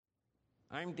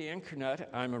I'm Dan Kernut.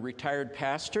 I'm a retired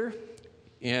pastor,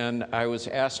 and I was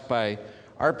asked by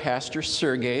our pastor,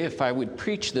 Sergey, if I would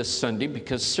preach this Sunday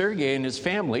because Sergey and his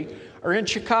family are in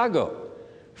Chicago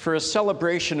for a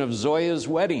celebration of Zoya's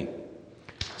wedding.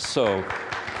 So,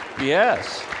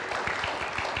 yes.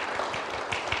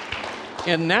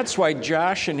 And that's why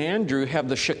Josh and Andrew have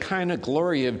the Shekinah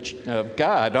glory of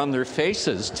God on their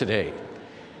faces today.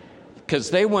 Because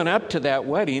they went up to that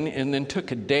wedding and then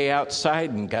took a day outside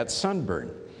and got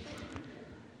sunburned.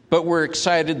 But we're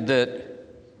excited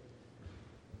that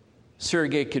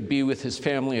Sergey could be with his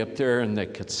family up there and they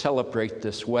could celebrate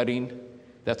this wedding.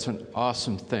 That's an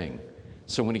awesome thing.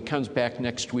 So when he comes back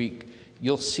next week,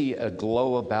 you'll see a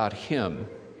glow about him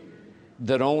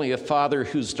that only a father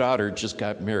whose daughter just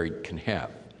got married can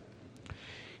have.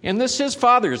 And this is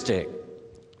Father's Day,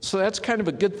 so that's kind of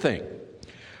a good thing.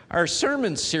 Our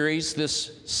sermon series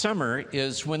this summer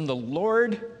is When the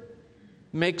Lord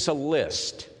Makes a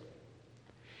List.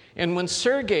 And when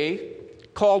Sergey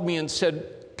called me and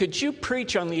said, "Could you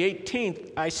preach on the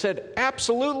 18th?" I said,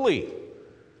 "Absolutely."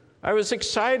 I was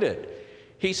excited.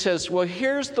 He says, "Well,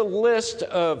 here's the list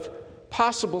of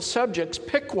possible subjects.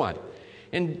 Pick one."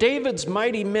 And David's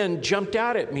mighty men jumped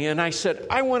out at me, and I said,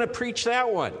 "I want to preach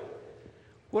that one."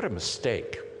 What a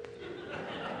mistake.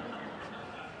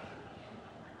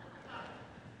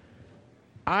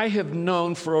 I have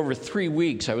known for over 3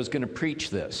 weeks I was going to preach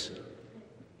this.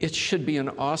 It should be an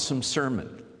awesome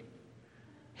sermon.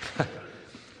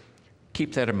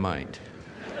 Keep that in mind.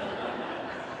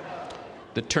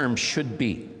 The term should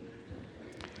be.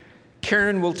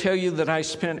 Karen will tell you that I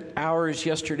spent hours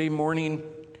yesterday morning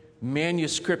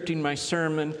manuscripting my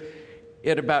sermon.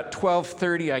 At about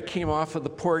 12:30, I came off of the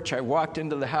porch. I walked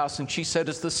into the house, and she said,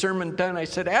 "Is the sermon done?" I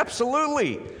said,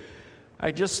 "Absolutely."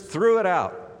 I just threw it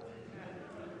out.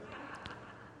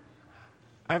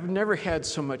 I've never had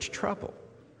so much trouble.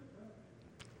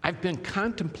 I've been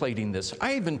contemplating this.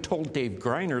 I even told Dave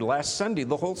Greiner last Sunday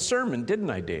the whole sermon, didn't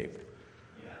I, Dave?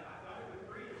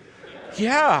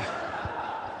 Yeah.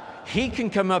 He can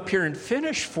come up here and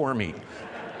finish for me.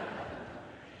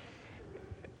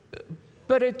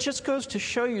 But it just goes to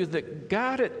show you that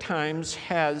God at times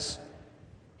has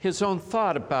his own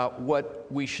thought about what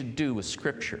we should do with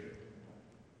Scripture,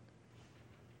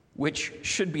 which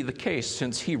should be the case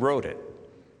since he wrote it.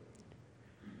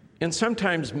 And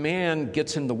sometimes man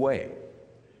gets in the way.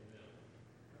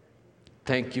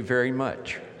 Thank you very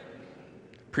much.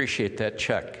 Appreciate that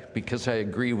check because I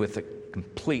agree with it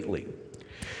completely.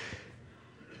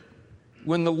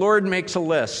 When the Lord makes a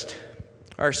list,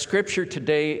 our scripture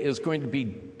today is going to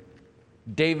be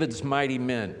David's mighty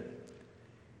men.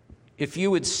 If you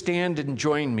would stand and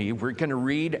join me, we're going to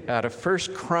read out of 1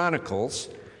 Chronicles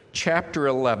chapter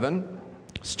 11,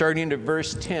 starting at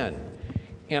verse 10.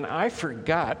 And I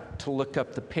forgot to look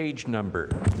up the page number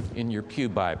in your pew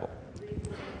Bible.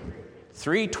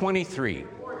 323.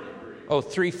 Oh,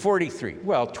 343.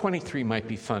 Well, 23 might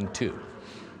be fun too.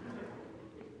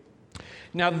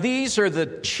 Now, these are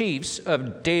the chiefs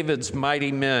of David's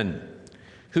mighty men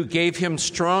who gave him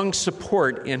strong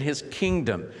support in his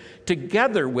kingdom,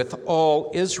 together with all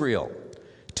Israel,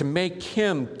 to make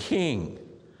him king,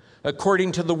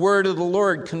 according to the word of the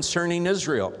Lord concerning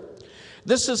Israel.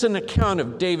 This is an account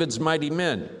of David's mighty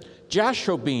men.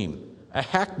 Jashobeam, a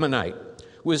Hakmonite,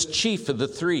 was chief of the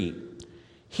three.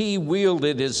 He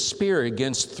wielded his spear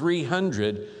against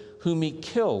 300, whom he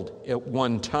killed at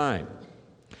one time.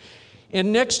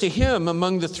 And next to him,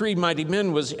 among the three mighty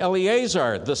men, was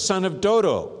Eleazar, the son of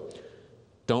Dodo.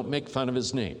 Don't make fun of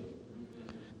his name.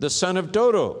 The son of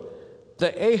Dodo,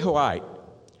 the Ahohite.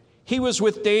 He was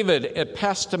with David at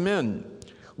Pastamen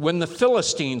when the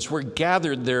Philistines were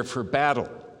gathered there for battle.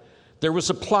 There was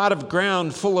a plot of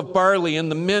ground full of barley, and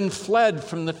the men fled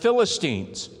from the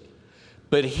Philistines.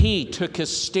 But he took his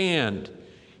stand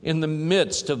in the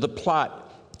midst of the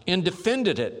plot and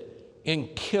defended it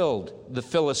and killed the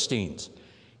Philistines.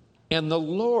 And the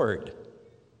Lord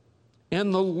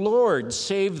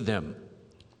saved them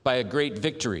by a great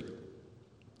victory.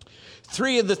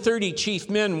 3 of the 30 chief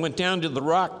men went down to the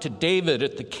rock to David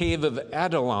at the cave of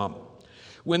Adullam,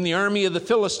 when the army of the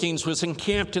Philistines was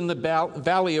encamped in the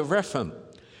valley of Rephaim.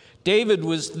 David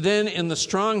was then in the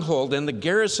stronghold, and the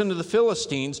garrison of the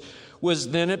Philistines was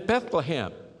then at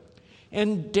Bethlehem.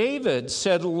 And David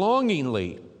said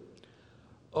longingly,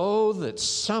 Oh, that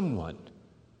someone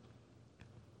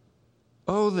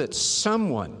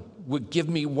would give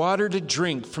me water to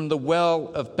drink from the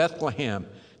well of Bethlehem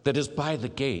that is by the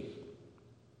gate."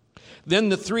 Then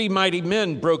the three mighty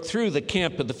men broke through the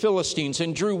camp of the Philistines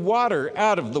and drew water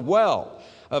out of the well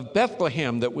of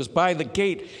Bethlehem that was by the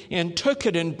gate and took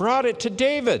it and brought it to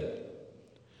David.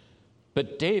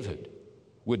 But David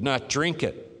would not drink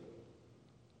it.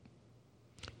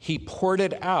 He poured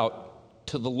it out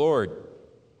to the Lord.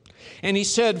 And he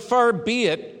said, far be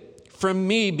it from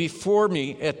me before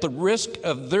me at the risk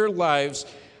of their lives.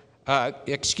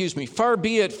 Far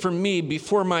be it from me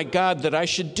before my God that I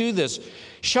should do this.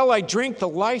 Shall I drink the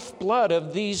lifeblood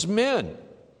of these men?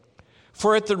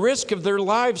 For at the risk of their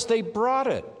lives they brought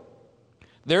it.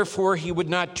 Therefore he would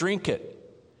not drink it.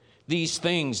 These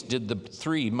things did the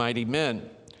 3 mighty men.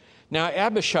 Now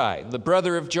Abishai, the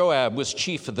brother of Joab, was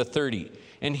chief of the 30,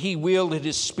 and he wielded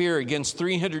his spear against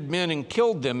 300 men and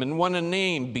killed them and won a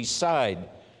name beside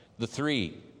the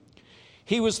 3.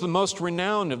 He was the most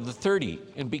renowned of the 30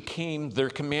 and became their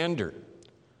commander,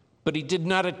 but he did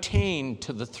not attain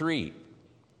to the 3.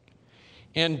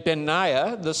 And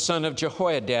Benaiah, the son of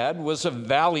Jehoiada, was a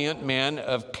valiant man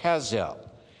of Kazel,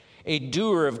 a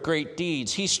doer of great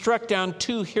deeds. He struck down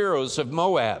 2 heroes of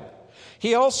Moab.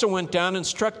 He also went down and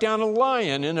struck down a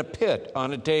lion in a pit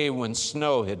on a day when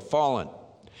snow had fallen.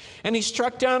 And he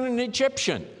struck down an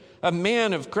Egyptian, a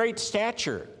man of great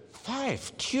stature,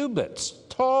 5 cubits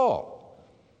tall.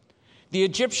 The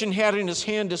Egyptian had in his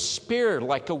hand a spear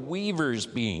like a weaver's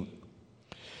beam.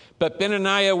 But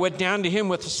Benaiah went down to him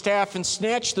with a staff and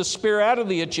snatched the spear out of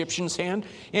the Egyptian's hand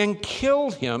and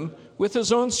killed him with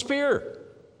his own spear.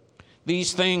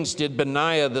 These things did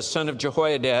Benaiah, the son of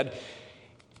Jehoiada,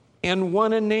 and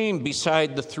won a name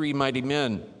beside the 3 mighty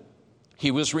men.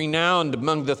 He was renowned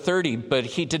among the 30, but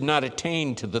he did not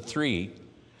attain to the 3.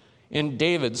 And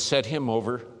David set him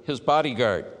over his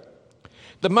bodyguard.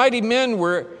 The mighty men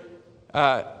were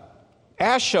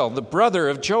Ashel, the brother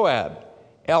of Joab,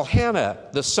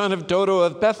 Elhanah, the son of Dodo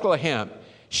of Bethlehem,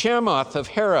 Shamoth of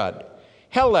Herod,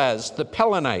 Helaz, the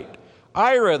Pelonite,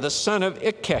 Ira, the son of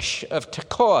Ikesh of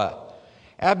Tekoa,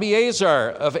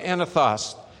 Abiezar of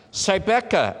Anathoth,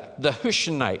 Sibekah, the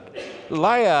Hushonite,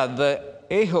 Liah, the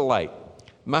Aholite,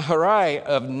 Maharai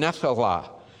of Nethalah,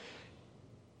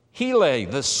 Hele,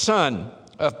 the son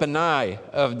of Benai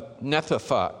of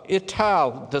Nethophah,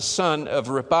 Ital, the son of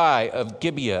Ribai of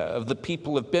Gibeah of the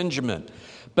people of Benjamin,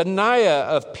 Benaiah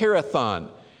of Pirathon,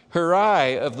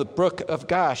 Hurai of the brook of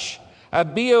Gash,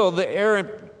 Abiel the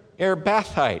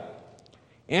Arbathite,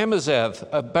 Amazev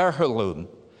of Barhalum,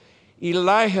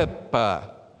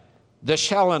 Elihaba the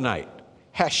Shalonite,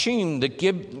 Hashim the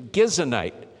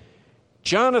Gizonite,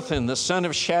 Jonathan the son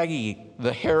of Shagi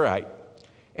the Herite,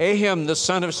 Ahim the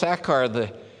son of Sakkar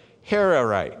the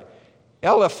Herarite,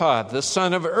 Eliphaz the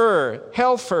son of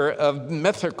Helfer of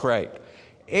Methachrite,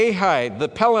 Ahai the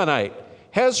Pelonite,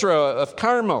 Hezro of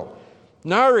Carmel,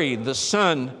 Nari the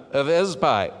son of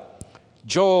Ezbai,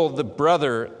 Joel the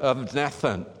brother of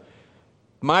Nathan,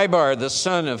 Mibar the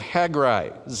son of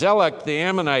Hagrai, Zelek the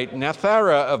Ammonite,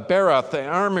 Nathara of Beroth, the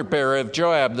armor-bearer of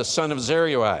Joab the son of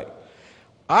Zeruiah,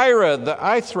 Ira the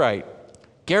Ithrite,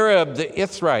 Gareb the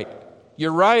Ithrite,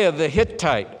 Uriah the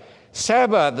Hittite,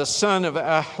 Saba the son of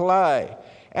Ahlai,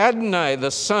 Adonai the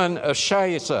son of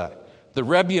Shaisa, the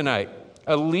Rebunite,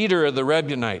 a leader of the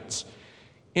Rebuites,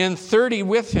 and 30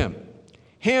 with him,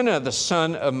 Hannah the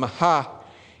son of Mahah,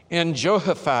 and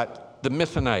Jehoshaphat the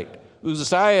Mithanite,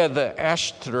 Uzziah the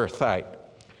Ashtorethite,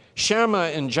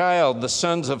 Shammah and Jael the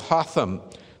sons of Hotham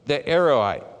the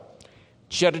Aroite,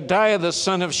 Jedediah the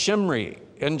son of Shimri,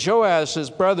 and Joaz his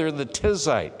brother the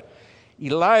Tizite,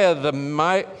 Eliah the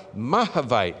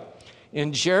Mahavite,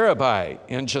 and Jerubai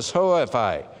and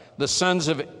Jehoaphai, the sons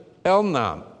of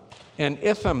Elnam, and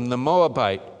Itham the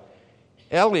Moabite,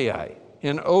 Elai,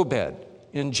 and Obed,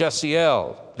 and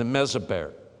Jesiel the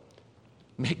Mezaber.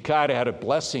 May God add a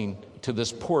blessing to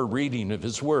this poor reading of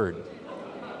his word.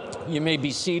 You may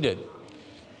be seated.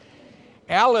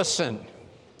 Allison,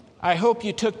 I hope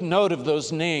you took note of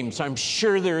those names. I'm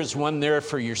sure there is one there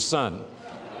for your son.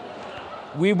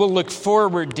 We will look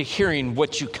forward to hearing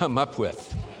what you come up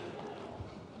with.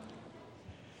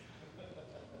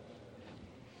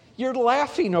 You're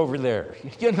laughing over there.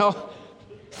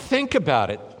 Think about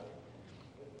it.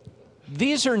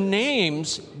 These are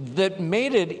names that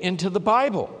made it into the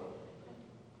Bible.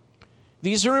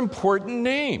 These are important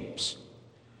names.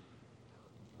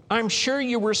 I'm sure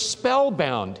you were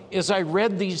spellbound as I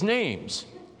read these names.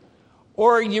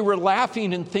 Or you were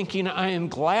laughing and thinking, I am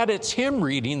glad it's him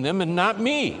reading them and not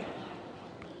me.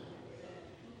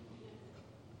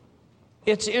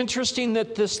 It's interesting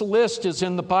that this list is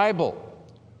in the Bible.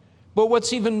 But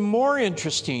what's even more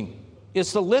interesting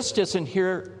is the list isn't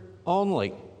here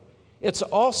only. It's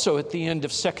also at the end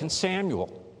of 2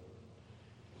 Samuel.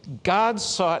 God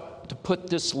sought to put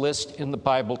this list in the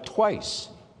Bible twice.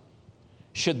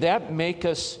 Should that make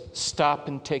us stop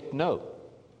and take note?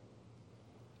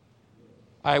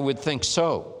 I would think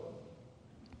so.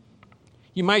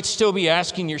 You might still be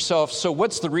asking yourself, so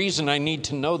what's the reason I need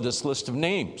to know this list of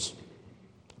names?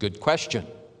 Good question.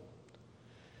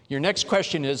 Your next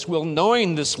question is, will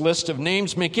knowing this list of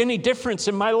names make any difference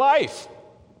in my life?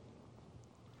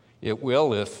 It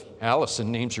will if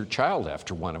Allison names her child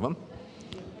after one of them.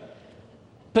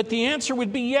 But the answer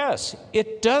would be yes.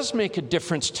 It does make a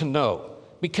difference to know,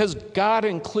 because God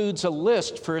includes a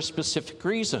list for a specific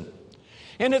reason.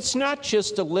 And it's not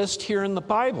just a list here in the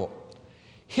Bible.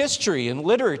 History and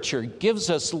literature gives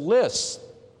us lists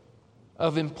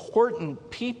of important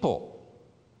people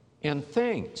and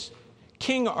things.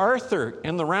 King Arthur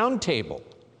and the Round Table.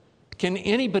 Can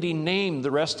anybody name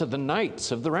the rest of the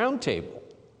knights of the Round Table?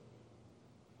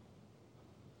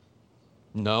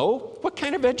 No? What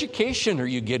kind of education are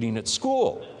you getting at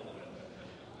school?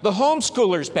 The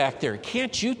homeschoolers back there,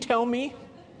 can't you tell me?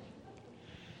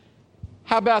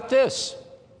 How about this?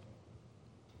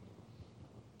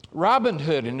 Robin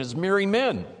Hood and his merry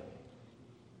men.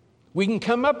 We can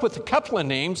come up with a couple of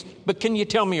names, but can you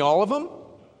tell me all of them?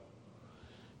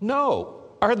 No.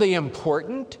 Are they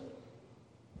important?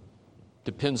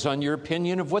 Depends on your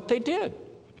opinion of what they did.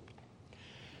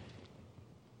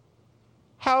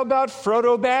 How about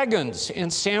Frodo Baggins and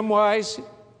Samwise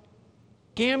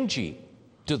Gamgee?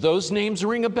 Do those names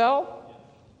ring a bell?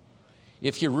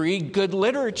 If you read good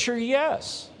literature,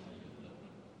 yes.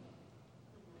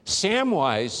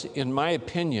 Samwise, in my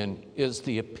opinion, is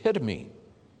the epitome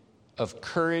of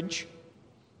courage,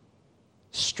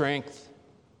 strength,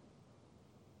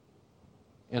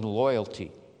 and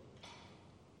loyalty.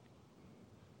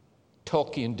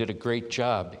 Tolkien did a great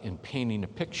job in painting a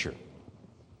picture.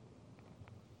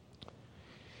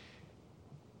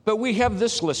 But we have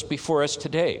this list before us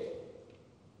today,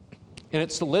 and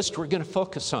it's the list we're going to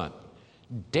focus on.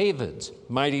 David's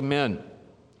mighty men.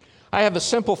 I have a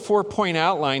simple 4-point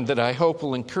outline that I hope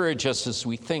will encourage us as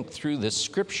we think through this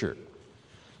scripture.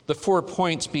 The 4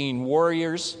 points being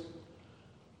warriors,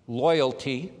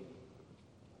 loyalty,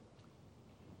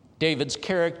 David's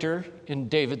character, and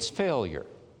David's failure.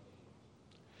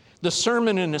 The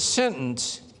sermon in a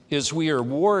sentence is, we are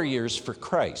warriors for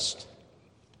Christ.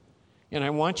 And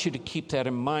I want you to keep that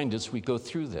in mind as we go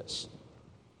through this.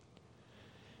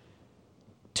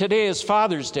 Today is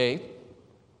Father's Day,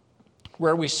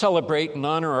 where we celebrate and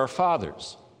honor our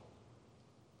fathers.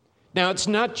 Now, it's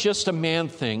not just a man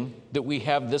thing that we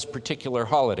have this particular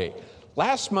holiday.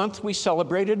 Last month, we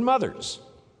celebrated mothers.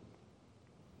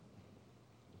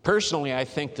 Personally, I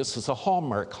think this is a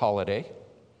Hallmark holiday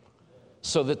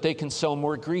so that they can sell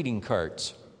more greeting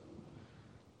cards.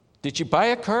 Did you buy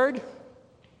a card?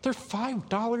 They're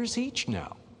 $5 each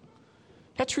now.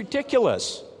 That's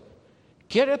ridiculous.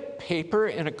 Get a paper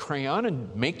and a crayon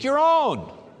and make your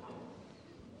own.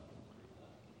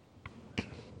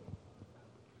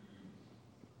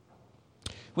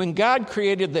 When God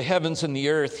created the heavens and the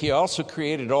earth, He also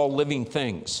created all living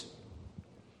things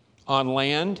on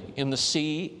land, in the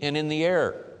sea, and in the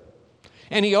air.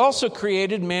 And He also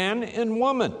created man and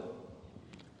woman.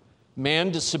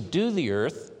 Man to subdue the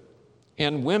earth,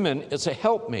 and women as a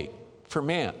helpmate for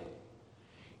man.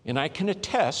 And I can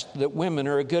attest that women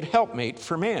are a good helpmate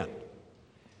for man.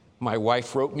 My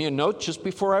wife wrote me a note just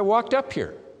before I walked up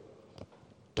here.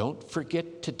 Don't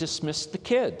forget to dismiss the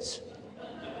kids.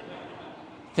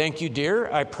 Thank you,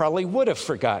 dear. I probably would have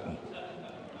forgotten.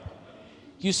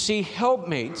 You see,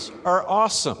 helpmates are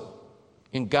awesome.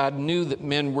 And God knew that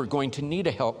men were going to need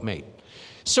a helpmate.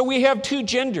 So we have two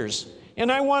genders.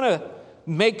 And I want to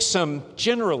make some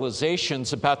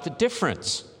generalizations about the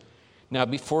difference. Now,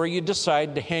 before you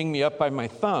decide to hang me up by my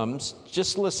thumbs,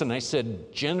 just listen. I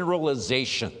said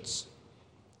generalizations.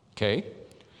 Okay?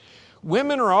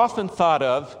 Women are often thought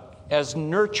of as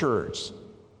nurturers.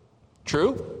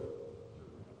 True?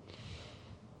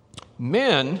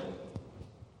 Men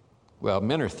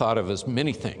are thought of as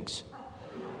many things.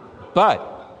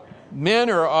 But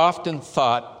men are often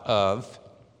thought of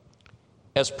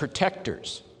as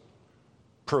protectors,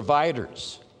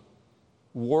 providers,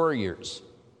 warriors.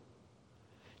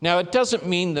 Now, it doesn't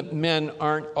mean that men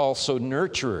aren't also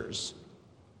nurturers,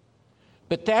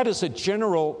 but that is a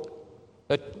general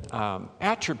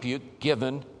attribute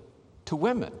given to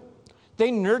women.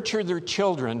 They nurture their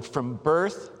children from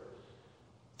birth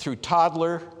through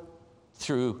toddler,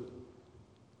 through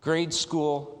grade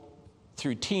school,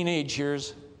 through teenage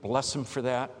years, bless them for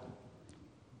that.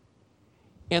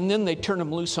 And then they turn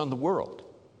them loose on the world.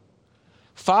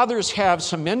 Fathers have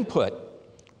some input,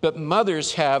 but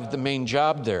mothers have the main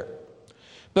job there.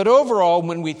 But overall,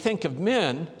 when we think of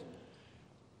men,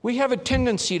 we have a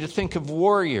tendency to think of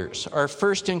warriors, our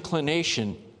first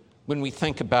inclination when we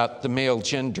think about the male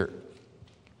gender.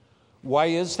 Why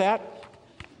is that?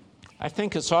 I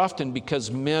think it's often because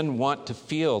men want to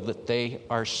feel that they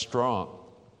are strong,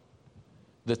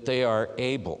 that they are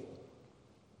able.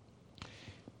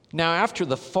 Now, after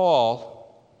the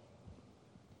fall,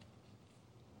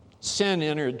 sin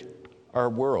entered our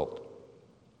world.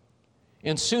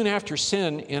 And soon after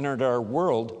sin entered our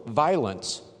world,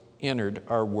 violence entered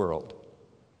our world.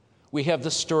 We have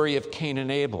the story of Cain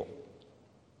and Abel.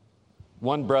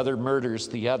 One brother murders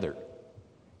the other,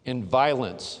 and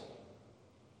violence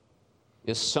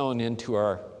is sown into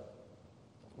our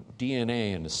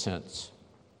DNA in a sense.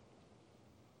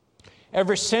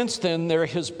 Ever since then, there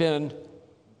has been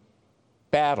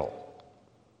battle,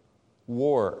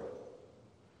 war,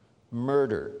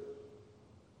 murder,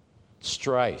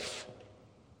 strife.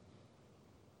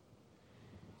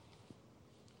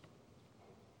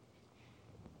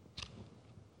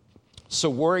 So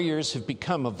warriors have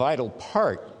become a vital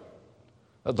part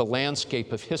of the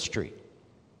landscape of history.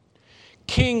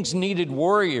 Kings needed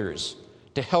warriors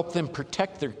to help them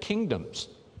protect their kingdoms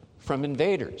from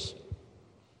invaders.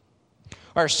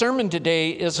 Our sermon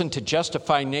today isn't to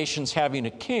justify nations having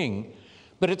a king,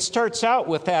 but it starts out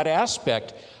with that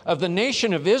aspect of the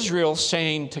nation of Israel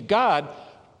saying to God,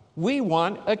 "We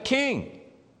want a king."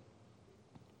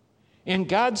 And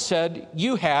God said,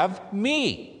 "You have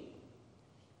me."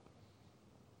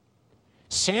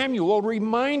 Samuel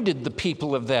reminded the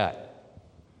people of that.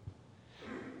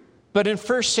 But in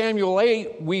 1 Samuel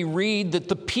 8, we read that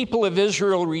the people of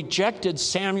Israel rejected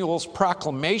Samuel's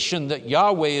proclamation that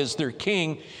Yahweh is their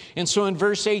king. And so in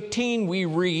verse 18, we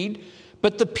read,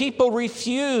 "But the people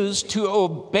refused to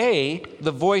obey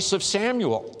the voice of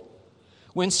Samuel."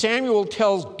 When Samuel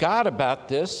tells God about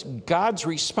this, God's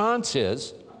response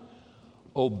is,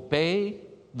 "Obey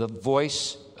the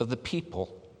voice of the people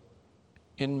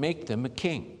and make them a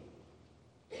king."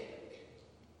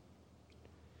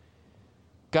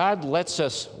 God lets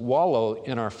us wallow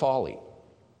in our folly.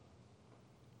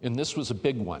 And this was a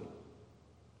big one.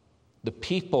 The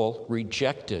people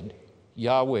rejected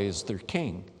Yahweh as their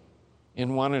king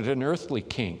and wanted an earthly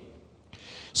king.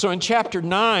 So in chapter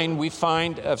 9, we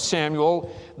find of Samuel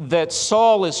that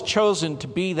Saul is chosen to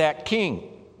be that king.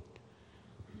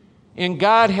 And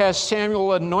God has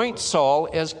Samuel anoint Saul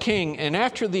as king. And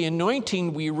after the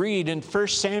anointing, we read in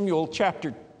 1 Samuel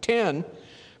chapter 10,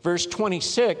 verse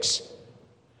 26,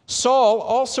 Saul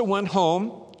also went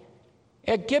home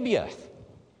at Gibeah.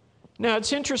 Now,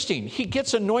 it's interesting. He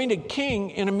gets anointed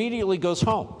king and immediately goes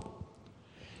home.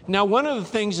 Now, one of the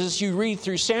things as you read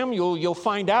through Samuel, you'll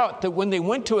find out that when they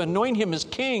went to anoint him as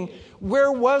king,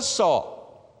 where was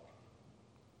Saul?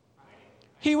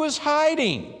 He was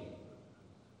hiding.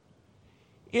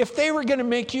 If they were going to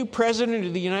make you president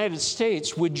of the United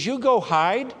States, would you go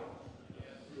hide?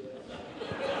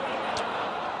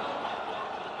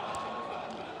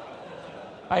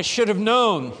 I should have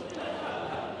known.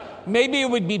 Maybe it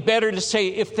would be better to say,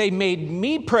 if they made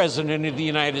me president of the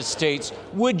United States,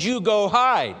 would you go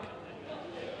hide?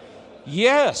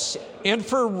 Yes, and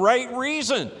for right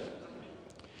reason.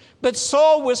 But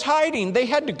Saul was hiding. They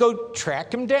had to go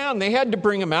track him down. They had to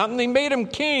bring him out, and they made him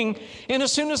king. And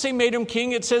as soon as they made him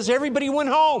king, it says everybody went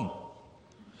home,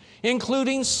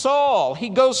 including Saul. He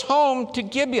goes home to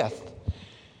Gibeah.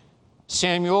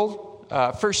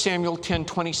 1 Samuel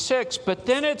 10:26, but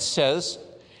then it says,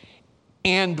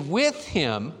 "And with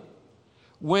him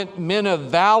went men of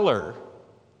valor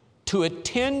to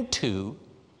attend to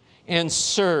and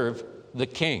serve the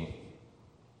king."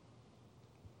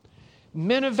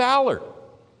 Men of valor.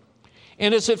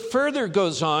 And as it further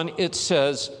goes on, it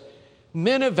says,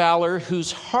 men of valor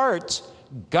whose hearts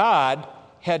God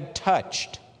had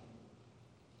touched.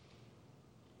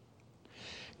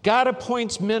 God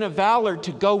appoints men of valor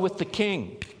to go with the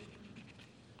king,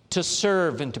 to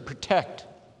serve and to protect.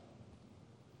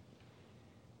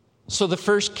 So the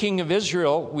first king of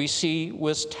Israel, we see,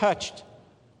 was touched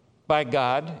by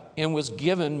God and was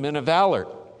given men of valor.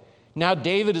 Now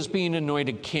David is being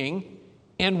anointed king,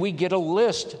 and we get a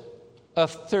list of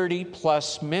 30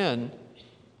 plus men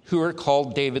who are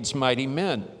called David's mighty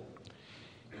men.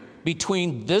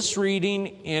 Between this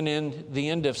reading and in the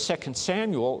end of 2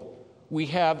 Samuel, we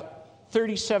have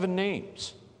 37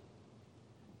 names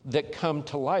that come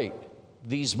to light,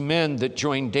 these men that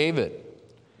joined David.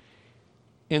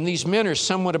 And these men are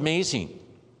somewhat amazing.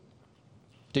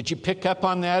 Did you pick up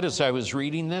on that as I was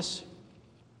reading this?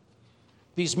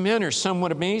 These men are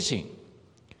somewhat amazing.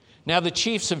 Now the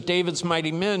chiefs of David's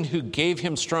mighty men who gave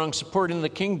him strong support in the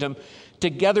kingdom,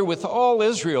 together with all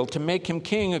Israel to make him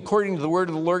king according to the word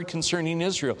of the Lord concerning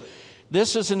Israel.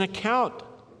 This is an account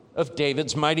of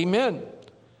David's mighty men.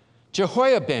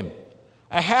 Jehoiabim,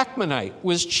 A Hackmanite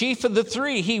was chief of the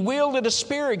three. He wielded a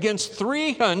spear against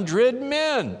 300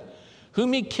 men,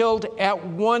 whom he killed at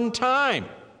one time.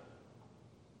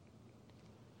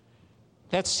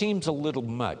 That seems a little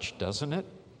much, doesn't it?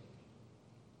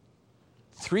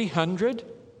 300?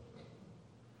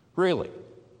 Really?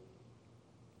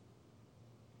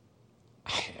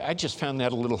 I just found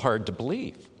that a little hard to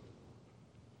believe.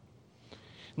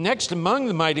 Next among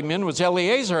the mighty men was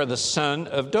Eleazar, the son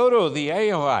of Dodo the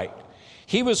Ahohite.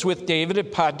 He was with David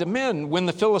at Paddamin when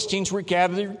the Philistines were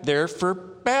gathered there for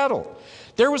battle.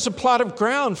 There was a plot of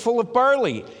ground full of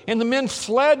barley, and the men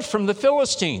fled from the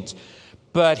Philistines.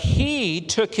 But he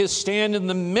took his stand in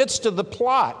the midst of the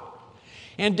plot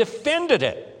and defended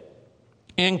it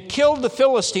and killed the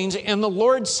Philistines, and the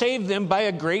Lord saved them by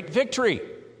a great victory.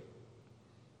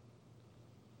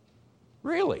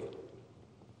 Really?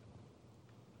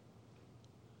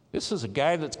 This is a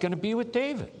guy that's going to be with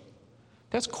David.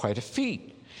 That's quite a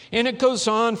feat. And it goes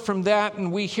on from that,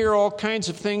 and we hear all kinds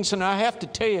of things. And I have to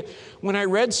tell you, when I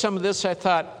read some of this, I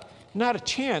thought, not a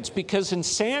chance, because in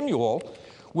Samuel,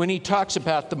 when he talks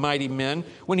about the mighty men,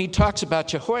 when he talks about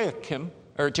Jehoiakim,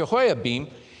 or Jehoiabim,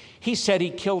 he said he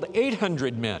killed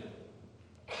 800 men.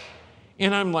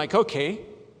 And I'm like, okay,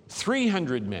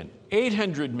 300 men,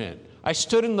 800 men. I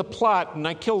stood in the plot and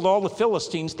I killed all the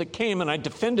Philistines that came and I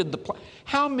defended the plot.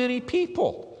 How many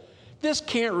people? This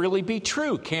can't really be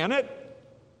true, can it?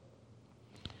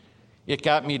 It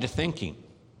got me to thinking.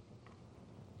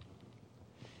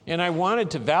 And I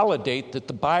wanted to validate that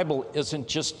the Bible isn't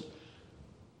just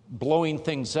blowing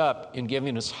things up and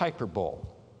giving us hyperbole,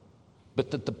 but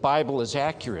that the Bible is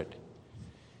accurate.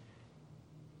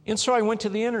 And so I went to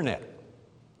the internet.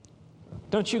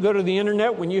 Don't you go to the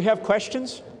internet when you have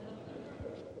questions?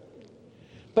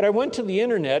 But I went to the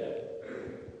internet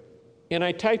and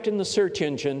I typed in the search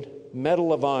engine,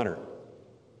 Medal of Honor.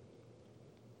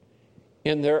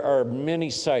 And there are many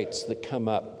sites that come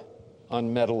up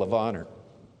on Medal of Honor.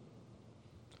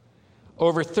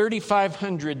 Over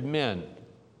 3,500 men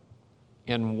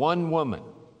and one woman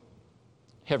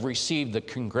have received the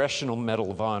Congressional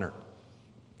Medal of Honor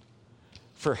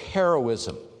for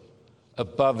heroism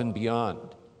above and beyond.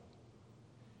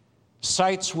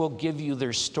 Sites will give you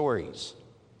their stories.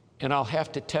 And I'll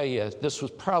have to tell you, this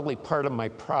was probably part of my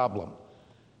problem.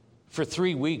 For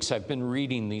 3 weeks, I've been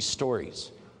reading these stories,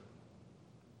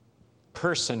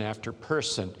 person after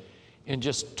person, and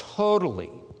just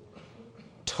totally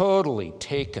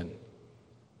taken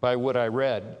by what I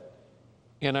read.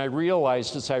 And I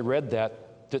realized as I read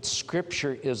that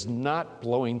Scripture is not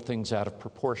blowing things out of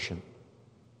proportion.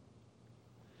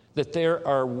 That there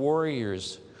are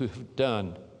warriors who have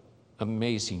done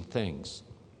amazing things.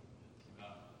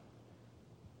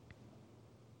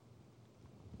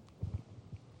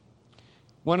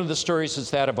 One of the stories is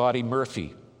that of Audie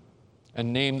Murphy, a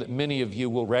name that many of you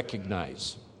will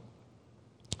recognize.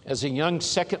 As a young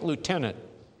second lieutenant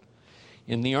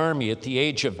in the Army at the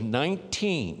age of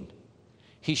 19,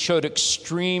 he showed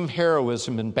extreme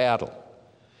heroism in battle.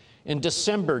 In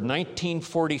December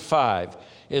 1945,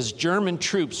 as German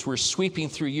troops were sweeping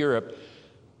through Europe,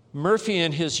 Murphy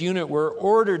and his unit were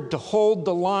ordered to hold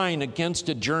the line against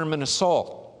a German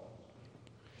assault.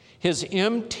 His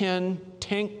M10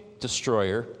 tank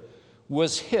destroyer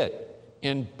was hit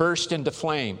and burst into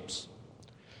flames.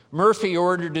 Murphy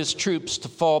ordered his troops to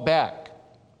fall back.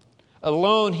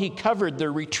 Alone, he covered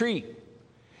their retreat,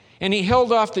 and he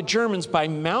held off the Germans by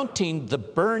mounting the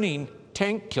burning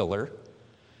tank killer,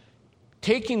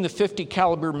 taking the .50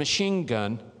 caliber machine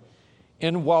gun,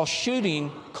 and while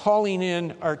shooting, calling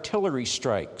in artillery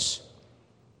strikes.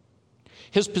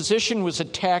 His position was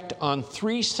attacked on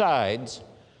 3 sides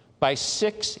by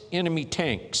 6 enemy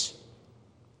tanks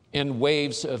and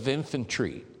waves of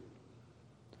infantry.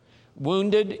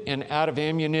 Wounded and out of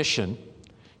ammunition,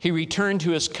 he returned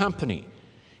to his company.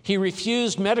 He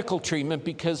refused medical treatment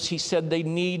because he said they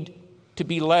need to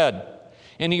be led,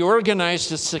 and he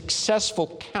organized a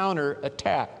successful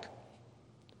counterattack.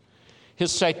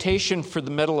 His citation for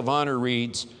the Medal of Honor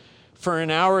reads, "For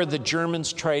an hour, the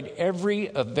Germans tried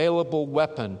every available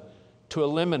weapon to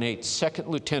eliminate Second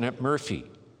Lieutenant Murphy,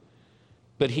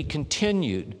 but he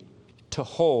continued to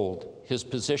hold his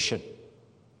position."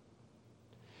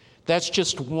 That's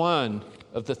just one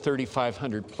of the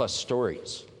 3,500 plus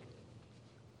stories.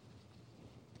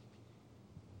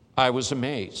 I was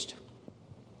amazed.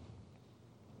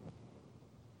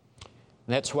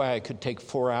 That's why I could take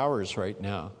 4 hours right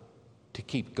now to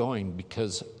keep going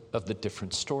because of the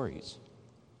different stories.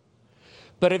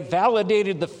 But it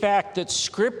validated the fact that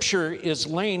Scripture is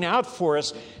laying out for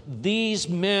us these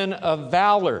men of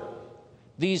valor,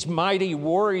 these mighty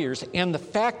warriors, and the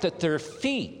fact that their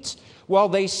feats, while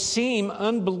they seem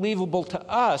unbelievable to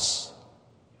us,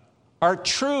 are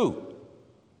true.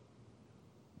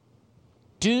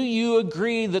 Do you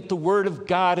agree that the Word of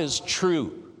God is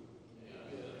true?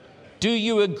 Do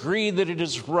you agree that it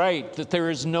is right, that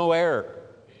there is no error?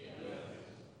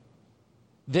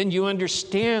 Then you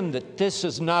understand that this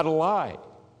is not a lie.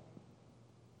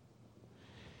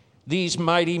 These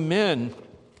mighty men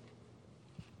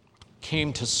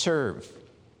came to serve.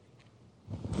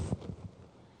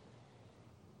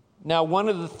 Now, one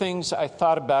of the things I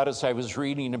thought about as I was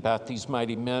reading about these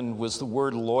mighty men was the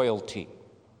word loyalty.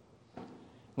 And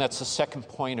that's the second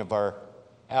point of our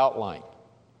outline.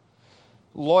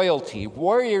 Loyalty.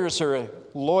 Warriors are a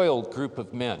loyal group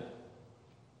of men.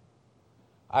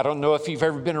 I don't know if you've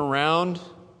ever been around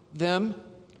them,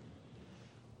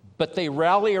 but they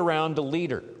rally around a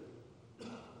leader.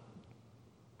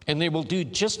 And they will do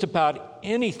just about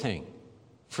anything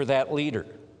for that leader.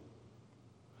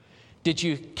 Did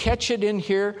you catch it in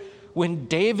here when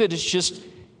David is just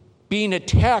being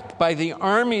attacked by the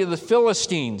army of the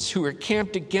Philistines who are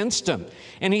camped against him?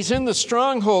 And he's in the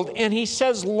stronghold, and he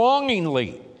says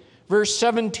longingly, verse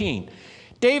 17,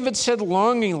 David said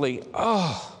longingly,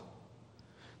 "Oh,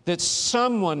 that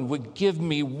someone would give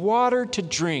me water to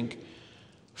drink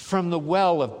from the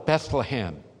well of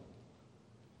Bethlehem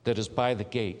that is by the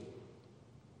gate."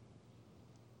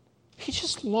 He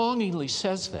just longingly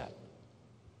says that.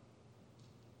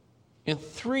 And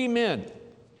 3 men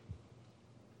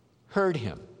heard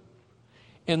him.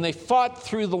 And they fought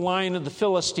through the line of the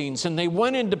Philistines, and they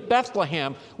went into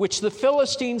Bethlehem, which the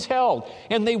Philistines held.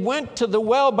 And they went to the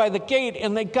well by the gate,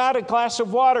 and they got a glass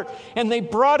of water, and they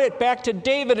brought it back to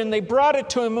David, and they brought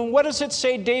it to him. And what does it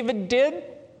say David did?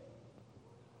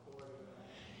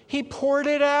 He poured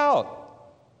it out.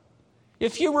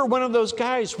 If you were one of those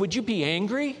guys, would you be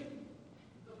angry?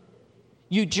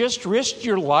 You just risked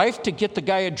your life to get the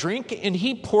guy a drink, and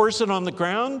he pours it on the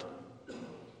ground?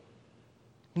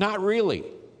 Not really.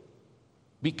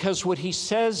 Because what he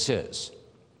says is,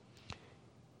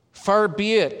 "Far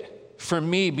be it from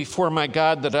me before my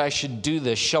God that I should do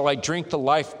this. Shall I drink the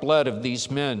lifeblood of these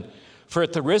men? For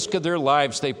at the risk of their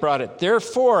lives they brought it.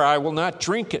 Therefore I will not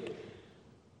drink it."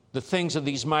 The things of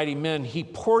these mighty men, he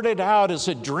poured it out as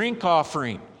a drink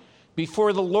offering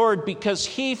before the Lord, because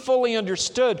he fully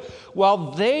understood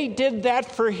while they did that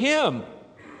for him,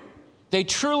 they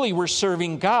truly were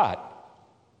serving God.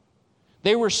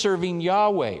 They were serving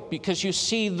Yahweh, because you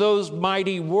see, those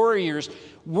mighty warriors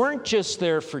weren't just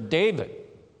there for David.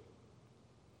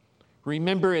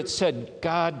 Remember, it said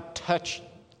God touched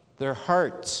their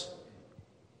hearts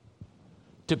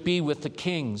to be with the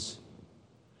kings.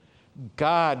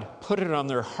 God put it on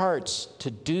their hearts to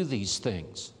do these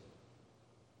things.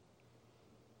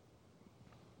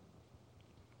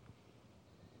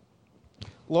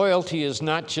 Loyalty is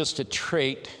not just a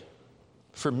trait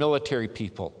for military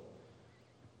people.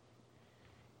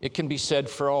 It can be said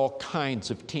for all kinds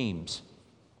of teams.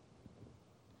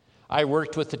 I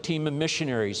worked with a team of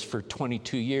missionaries for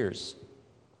 22 years.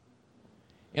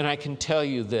 And I can tell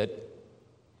you that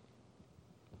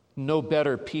no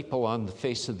better people on the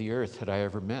face of the earth had I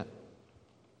ever met.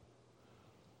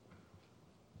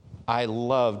 I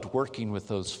loved working with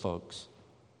those folks.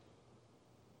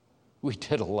 We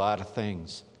did a lot of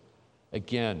things.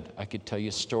 Again, I could tell you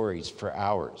stories for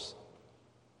hours.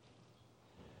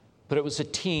 But it was a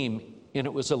team, and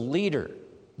it was a leader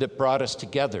that brought us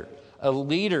together. A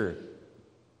leader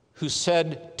who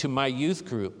said to my youth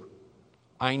group,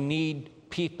 "I need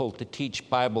people to teach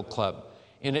Bible club."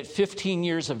 And at 15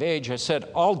 years of age, I said,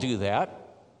 "I'll do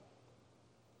that,"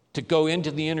 to go into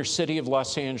the inner city of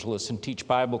Los Angeles and teach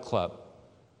Bible club.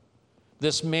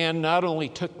 This man not only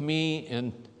took me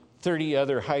and 30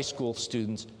 other high school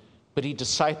students, but he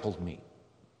discipled me.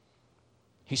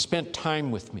 He spent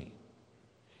time with me.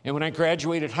 And when I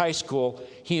graduated high school,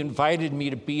 he invited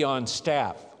me to be on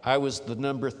staff. I was the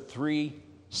number 3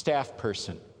 staff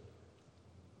person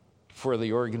for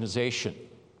the organization.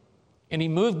 And he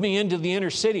moved me into the inner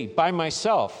city by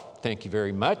myself. Thank you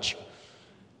very much.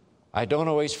 I don't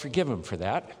always forgive him for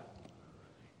that.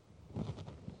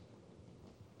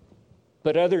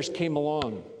 But others came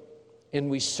along,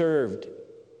 and we served,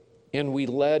 and we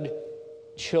led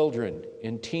children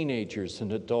and teenagers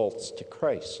and adults to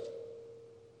Christ.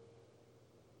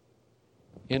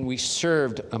 And we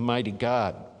served a mighty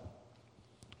God.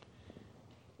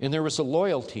 And there was a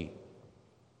loyalty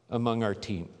among our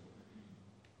team.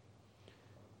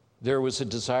 There was a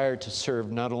desire to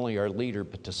serve not only our leader,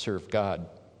 but to serve God.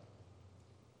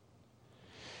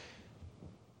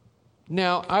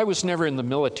 Now, I was never in the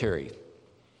military.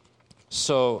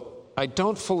 So I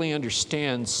don't fully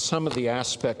understand some of the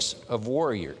aspects of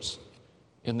warriors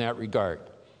in that regard.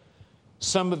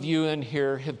 Some of you in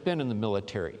here have been in the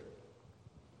military,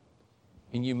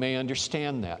 and you may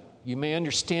understand that. You may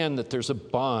understand that there's a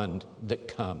bond that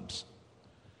comes.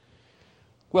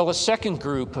 Well, a second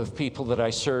group of people that I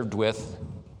served with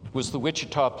was the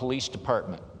Wichita Police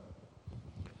Department.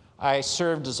 I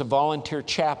served as a volunteer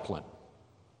chaplain.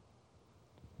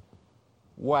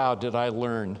 Wow, did I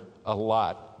learn a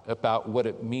lot about what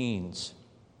it means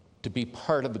to be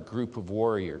part of a group of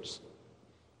warriors.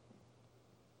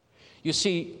 You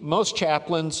see, most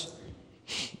chaplains,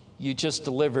 you just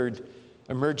delivered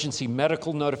emergency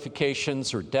medical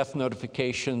notifications or death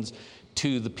notifications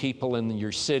to the people in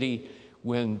your city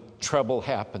when trouble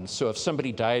happens. So if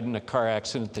somebody died in a car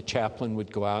accident, the chaplain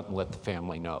would go out and let the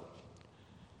family know.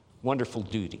 Wonderful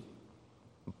duty.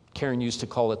 Karen used to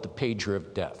call it the pager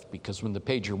of death, because when the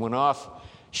pager went off,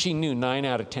 she knew 9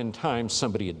 out of 10 times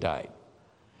somebody had died.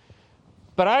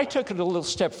 But I took it a little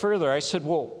step further. I said,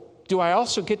 well, do I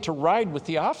also get to ride with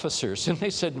the officers? And they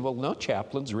said, well, no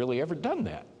chaplain's really ever done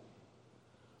that.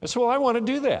 I said, well, I want to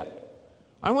do that.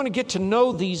 I want to get to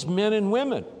know these men and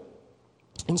women.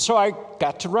 And so I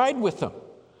got to ride with them.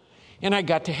 And I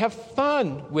got to have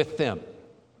fun with them.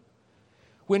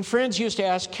 When friends used to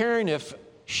ask Karen if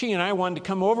she and I wanted to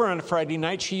come over on a Friday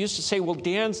night, she used to say, well,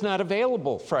 Dan's not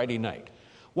available Friday night.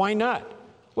 Why not?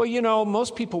 Well, you know,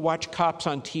 most people watch cops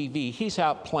on TV. He's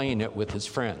out playing it with his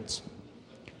friends.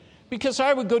 Because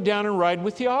I would go down and ride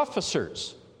with the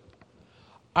officers.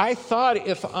 I thought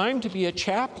if I'm to be a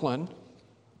chaplain,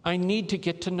 I need to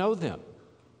get to know them.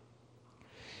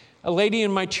 A lady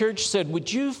in my church said,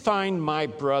 would you find my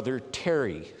brother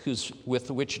Terry, who's with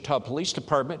the Wichita Police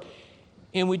Department,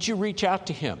 and would you reach out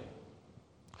to him?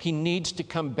 He needs to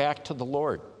come back to the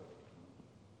Lord.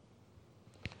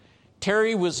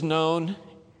 Terry was known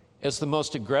as the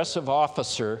most aggressive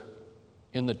officer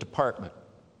in the department.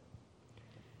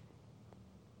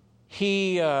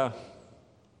 He was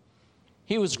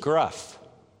gruff.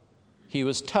 He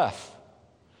was tough.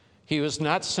 He was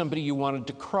not somebody you wanted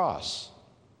to cross.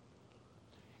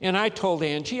 And I told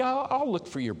Angie, I'll look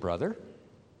for your brother.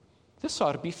 This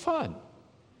ought to be fun.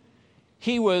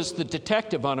 He was the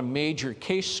detective on a major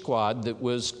case squad that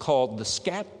was called the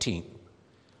SCAT team.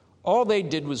 All they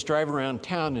did was drive around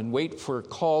town and wait for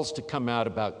calls to come out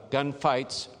about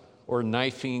gunfights or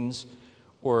knifings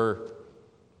or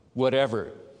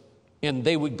whatever. And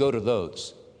they would go to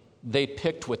those. They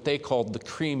picked what they called the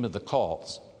cream of the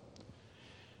calls.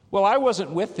 Well, I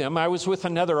wasn't with them. I was with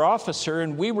another officer,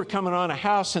 and we were coming on a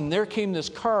house, and there came this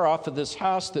car off of this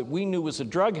house that we knew was a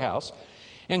drug house.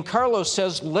 And Carlos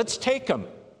says, let's take him.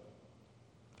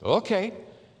 Okay.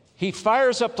 He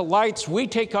fires up the lights. We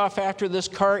take off after this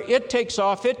car. It takes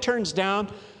off. It turns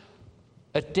down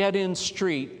a dead-end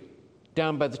street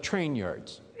down by the train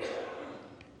yards.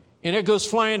 And it goes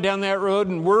flying down that road,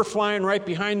 and we're flying right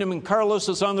behind him, and Carlos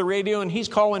is on the radio, and he's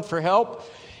calling for help.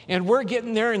 And we're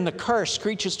getting there, and the car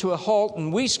screeches to a halt,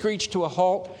 and we screech to a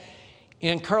halt.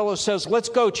 And Carlos says, let's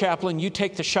go, chaplain. You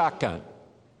take the shotgun.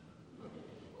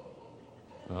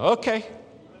 Okay.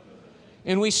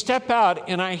 And we step out,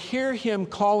 and I hear him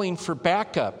calling for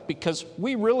backup because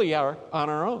we really are on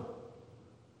our own.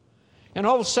 And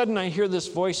all of a sudden, I hear this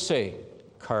voice say,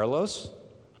 Carlos,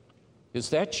 is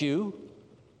that you?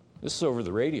 This is over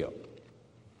the radio.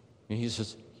 And he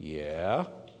says, yeah.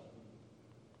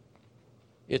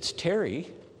 It's Terry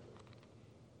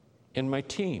and my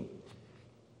team.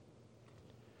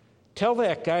 Tell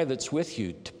that guy that's with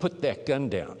you to put that gun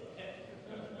down.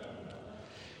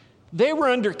 They were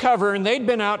undercover, and they'd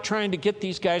been out trying to get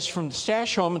these guys from the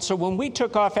stash home. And so when we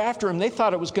took off after them, they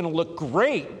thought it was going to look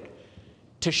great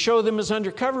to show them as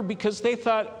undercover because they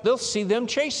thought they'll see them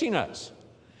chasing us.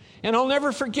 And I'll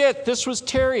never forget, this was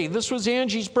Terry. This was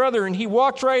Angie's brother. And he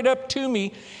walked right up to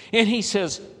me, and he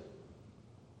says,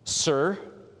 sir,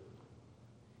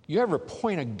 you ever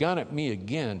point a gun at me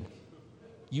again,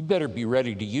 you better be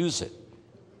ready to use it.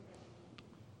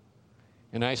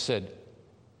 And I said,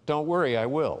 don't worry, I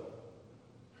will.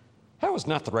 That was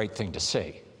not the right thing to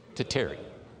say to Terry.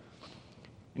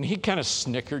 And he kind of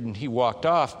snickered and he walked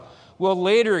off. Well,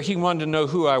 later he wanted to know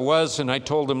who I was, and I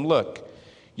told him, look,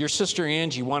 your sister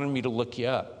Angie wanted me to look you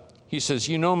up. He says,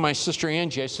 you know my sister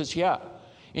Angie? I says, yeah.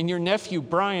 And your nephew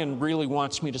Brian really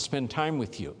wants me to spend time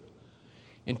with you.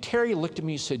 And Terry looked at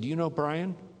me and said, you know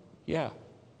Brian? Yeah.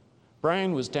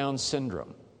 Brian was Down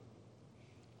syndrome.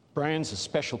 Brian's a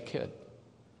special kid.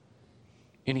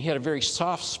 And he had a very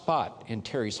soft spot in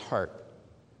Terry's heart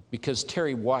because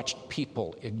Terry watched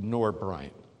people ignore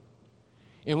Brian.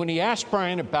 And when he asked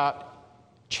Brian about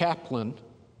chaplain,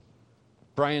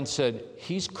 Brian said,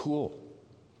 he's cool.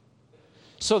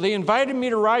 So they invited me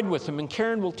to ride with them, and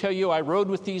Karen will tell you I rode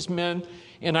with these men,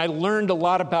 and I learned a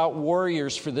lot about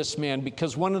warriors for this man,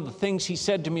 because one of the things he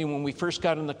said to me when we first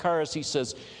got in the car is he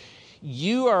says,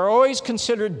 you are always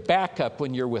considered backup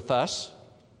when you're with us,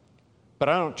 but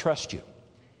I don't trust you.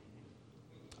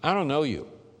 I don't know you.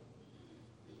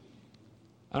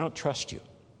 I don't trust you.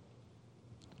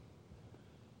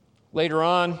 Later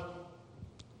on, a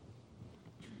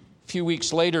few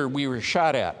weeks later, we were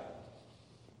shot at.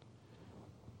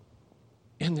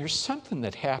 And there's something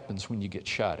that happens when you get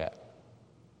shot at.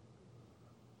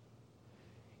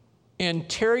 And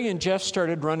Terry and Jeff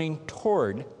started running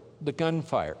toward the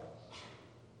gunfire.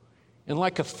 And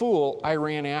like a fool, I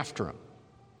ran after him.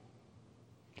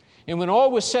 And when all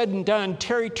was said and done,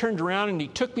 Terry turned around and he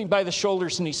took me by the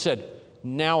shoulders and he said,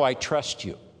 now I trust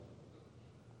you.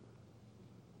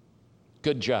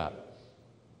 Good job.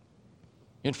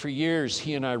 And for years,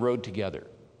 he and I rode together.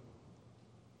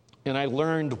 And I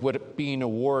learned what being a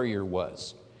warrior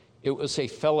was. It was a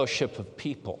fellowship of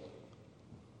people.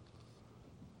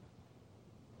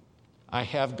 I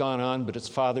have gone on, but it's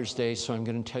Father's Day, so I'm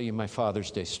going to tell you my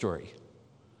Father's Day story.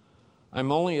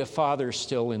 I'm only a father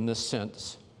still in this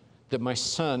sense that my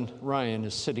son, Ryan,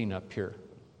 is sitting up here.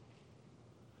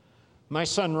 My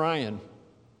son, Ryan,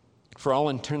 for all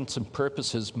intents and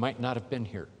purposes, might not have been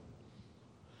here.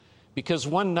 Because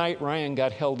one night, Ryan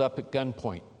got held up at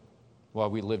gunpoint while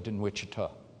we lived in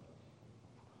Wichita.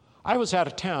 I was out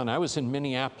of town. I was in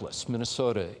Minneapolis,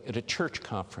 Minnesota, at a church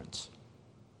conference.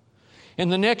 And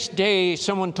the next day,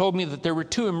 someone told me that there were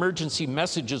 2 emergency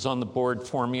messages on the board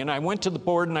for me, and I went to the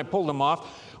board and I pulled them off.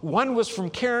 One was from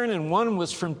Karen and one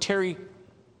was from Terry,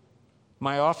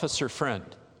 my officer friend.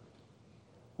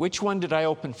 Which one did I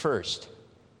open first?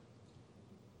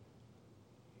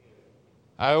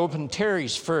 I opened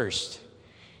Terry's first.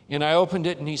 And I opened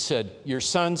it and he said, your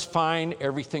son's fine,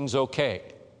 everything's okay.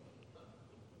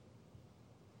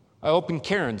 I opened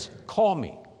Karen's, call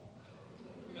me.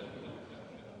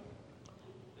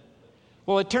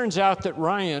 Well, it turns out that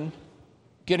Ryan,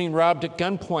 getting robbed at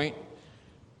gunpoint,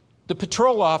 the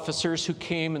patrol officers who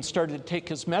came and started to take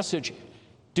his message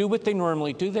do what they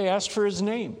normally do. They asked for his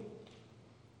name.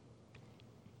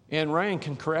 And Ryan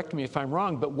can correct me if I'm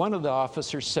wrong, but one of the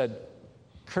officers said,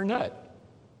 Kernut.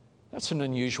 That's an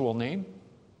unusual name.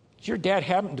 Does your dad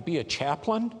happen to be a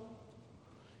chaplain?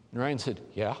 And Ryan said,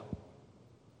 yeah.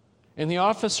 And the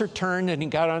officer turned and he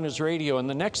got on his radio, and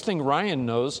the next thing Ryan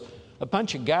knows, a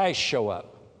bunch of guys show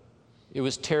up. It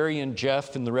was Terry and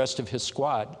Jeff and the rest of his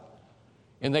squad.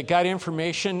 And they got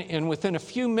information, and within a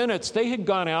few minutes, they had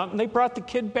gone out and they brought the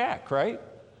kid back, right?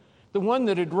 The one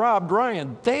that had robbed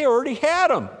Ryan, they already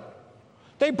had him.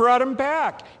 They brought him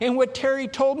back. And what Terry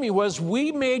told me was,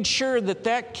 we made sure that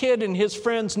that kid and his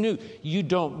friends knew, you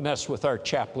don't mess with our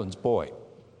chaplain's boy.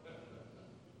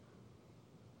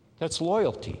 That's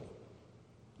loyalty.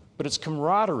 But it's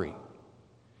camaraderie.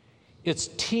 It's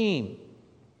team.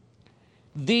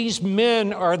 These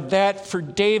men are that for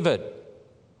David.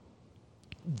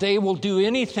 They will do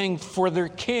anything for their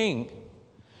king.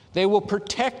 They will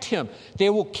protect him. They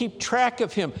will keep track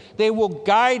of him. They will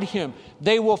guide him.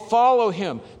 They will follow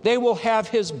him. They will have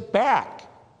his back.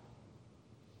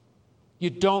 You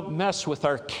don't mess with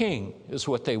our king, is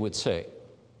what they would say.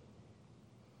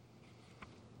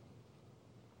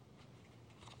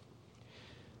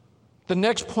 The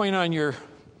next point on your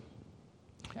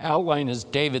outline is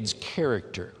David's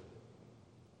character.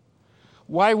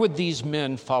 Why would these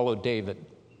men follow David?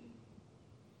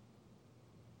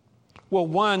 Well,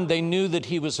 one, they knew that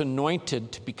he was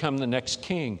anointed to become the next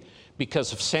king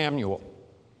because of Samuel.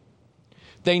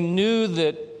 They knew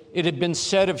that it had been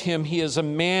said of him, he is a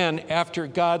man after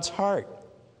God's heart.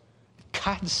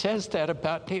 God says that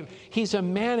about David. He's a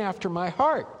man after my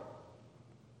heart.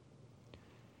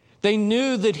 They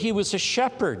knew that he was a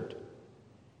shepherd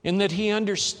and that he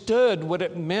understood what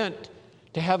it meant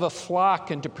to have a flock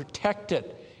and to protect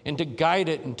it and to guide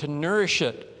it and to nourish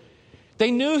it. They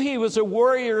knew he was a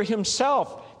warrior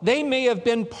himself. They may have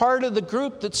been part of the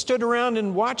group that stood around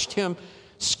and watched him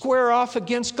square off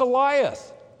against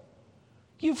Goliath.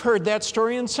 You've heard that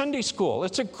story in Sunday school.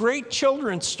 It's a great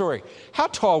children's story. How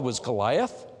tall was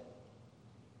Goliath?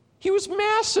 He was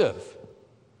massive.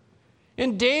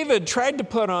 And Saul tried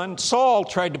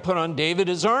to put on David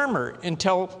his armor and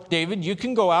tell David, you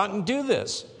can go out and do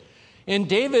this. And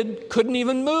David couldn't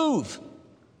even move.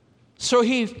 So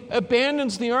he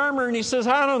abandons the armor and he says,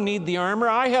 I don't need the armor.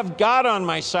 I have God on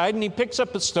my side. And he picks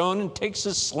up a stone and takes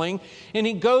his sling and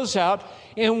he goes out.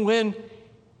 And when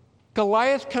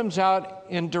Goliath comes out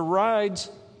and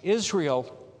derides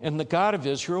Israel and the God of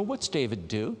Israel, what's David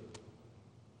do?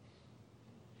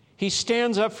 He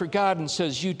stands up for God and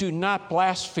says, "You do not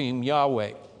blaspheme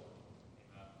Yahweh."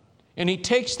 And he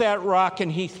takes that rock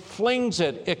and he flings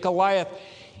it at Goliath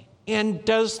and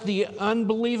does the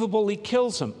unbelievable. He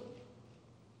kills him.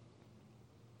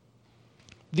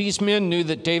 These men knew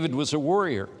that David was a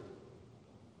warrior.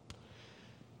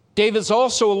 David's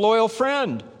also a loyal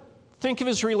friend. Think of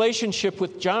his relationship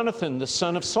with Jonathan, the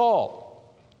son of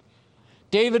Saul.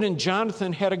 David and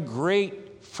Jonathan had a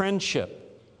great friendship.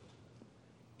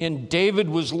 And David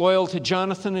was loyal to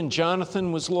Jonathan, and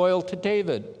Jonathan was loyal to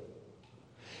David.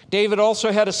 David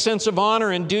also had a sense of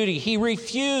honor and duty. He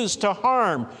refused to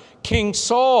harm King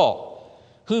Saul,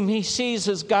 whom he sees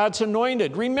as God's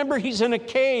anointed. Remember, he's in a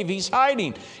cave, he's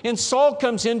hiding, and Saul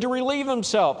comes in to relieve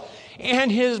himself.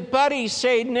 And his buddies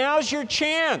say, "Now's your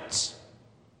chance.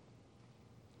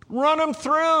 Run him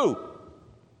through."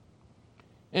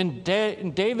 And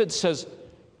David says,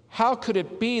 "How could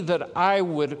it be that I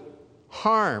would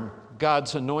harm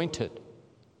God's anointed?"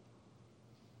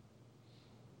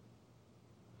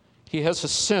 He has a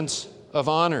sense of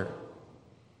honor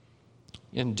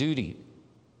and duty.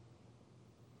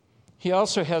 He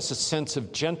also has a sense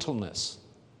of gentleness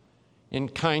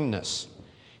and kindness.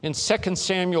 In 2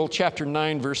 Samuel chapter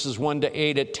 9, verses 1 to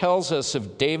 8, it tells us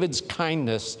of David's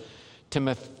kindness to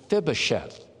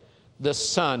Mephibosheth, the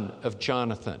son of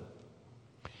Jonathan.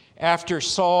 After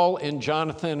Saul and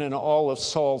Jonathan and all of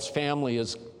Saul's family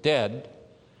is dead,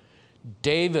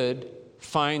 David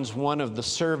finds one of the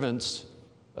servants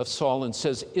of Saul and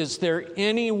says, "Is there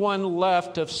anyone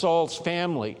left of Saul's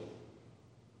family?"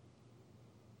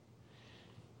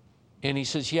 And he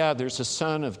says, "Yeah, there's a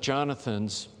son of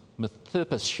Jonathan's,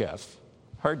 Mephibosheth."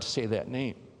 Hard to say that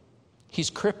name. He's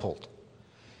crippled.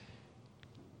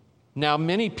 Now,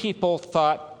 many people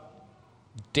thought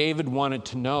David wanted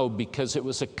to know, because it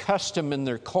was a custom in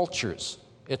their cultures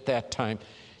at that time,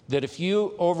 that if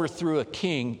you overthrew a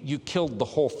king, you killed the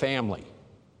whole family.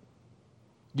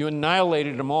 You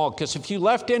annihilated them all, because if you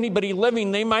left anybody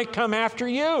living, they might come after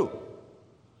you.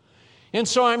 And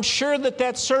so I'm sure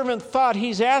that servant thought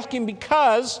he's asking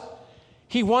because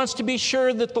he wants to be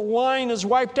sure that the line is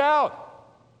wiped out.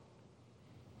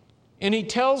 And he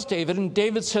tells David, and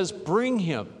David says, "Bring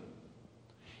him."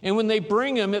 And when they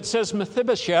bring him, it says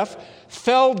Mephibosheth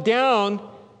fell down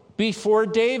before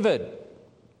David.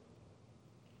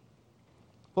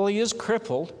 Well, he is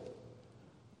crippled,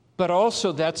 but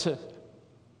also that's a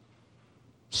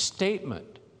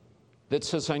statement that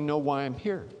says, "I know why I'm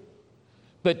here."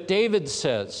 But David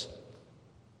says,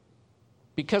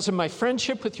 "Because of my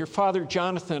friendship with your father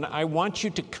Jonathan, I want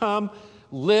you to come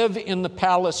live in the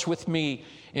palace with me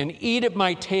and eat at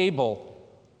my table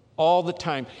all the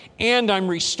time. And I'm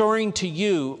restoring to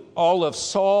you all of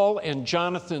Saul and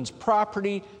Jonathan's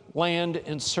property, land,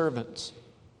 and servants.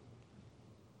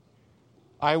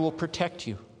 I will protect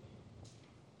you."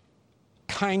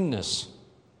 Kindness,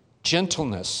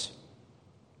 gentleness.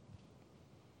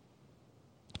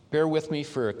 Bear with me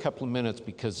for a couple of minutes,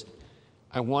 because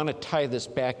I want to tie this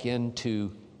back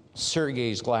into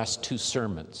Sergei's last two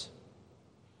sermons.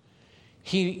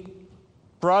 He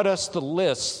brought us the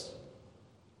list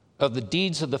of the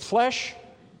deeds of the flesh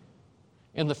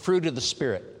and the fruit of the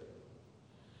Spirit.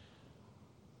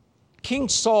 King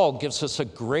Saul gives us a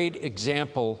great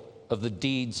example of the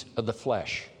deeds of the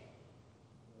flesh.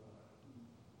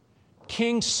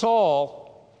 King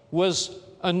Saul was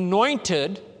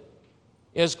anointed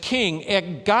as king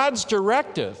at God's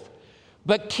directive,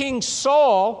 but King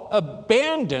Saul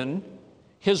abandoned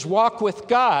his walk with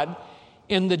God,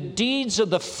 and the deeds of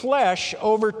the flesh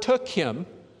overtook him: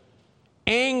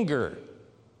 anger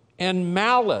and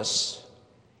malice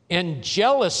and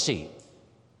jealousy.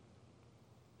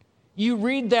 You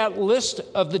read that list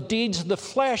of the deeds of the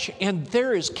flesh, and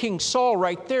there is King Saul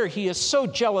right there. He is so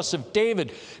jealous of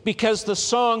David, because the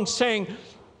song sang,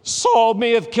 "Saul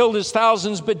may have killed his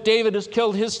thousands, but David has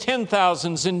killed his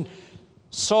 10,000s." And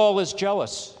Saul is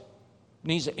jealous,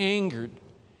 and he's angered,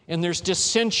 and there's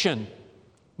dissension.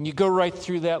 And you go right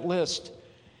through that list.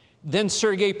 Then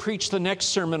Sergei preached the next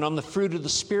sermon on the fruit of the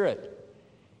Spirit,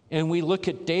 and we look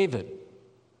at David,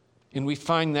 and we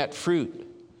find that fruit.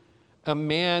 A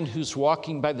man who's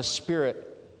walking by the Spirit,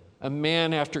 a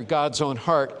man after God's own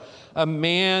heart, a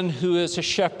man who is a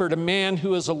shepherd, a man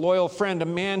who is a loyal friend, a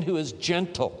man who is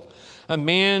gentle, a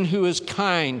man who is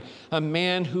kind, a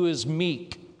man who is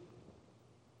meek.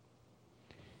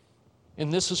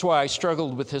 And this is why I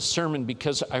struggled with this sermon,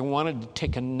 because I wanted to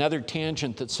take another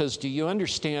tangent that says, do you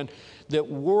understand that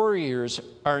warriors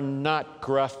are not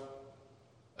gruff,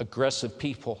 aggressive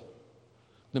people?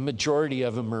 The majority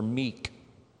of them are meek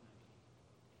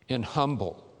and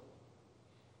humble.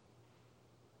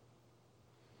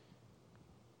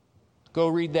 Go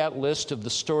read that list of the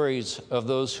stories of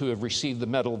those who have received the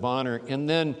Medal of Honor, and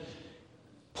then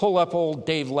pull up old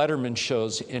Dave Letterman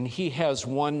shows, and he has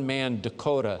one man,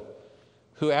 Dakota,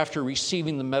 who after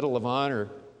receiving the Medal of Honor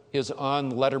is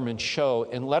on Letterman's show.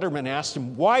 And Letterman asked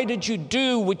him, "Why did you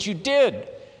do what you did?"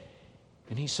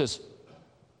 And he says,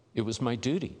 "It was my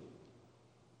duty.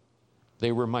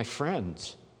 They were my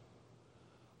friends.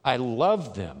 I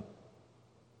loved them.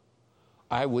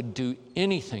 I would do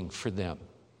anything for them."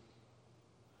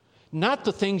 Not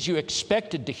the things you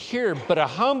expected to hear, but a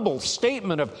humble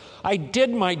statement of, "I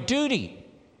did my duty."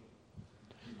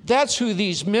 That's who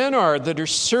these men are that are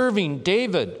serving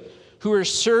David, who are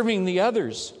serving the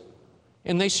others.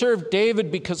 And they serve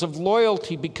David because of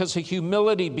loyalty, because of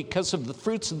humility, because of the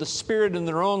fruits of the Spirit in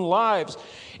their own lives.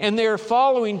 And they are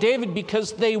following David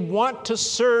because they want to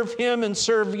serve him and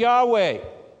serve Yahweh.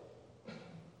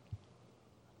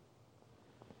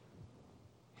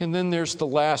 And then there's the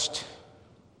last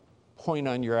point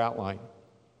on your outline.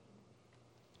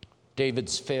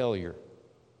 David's failure.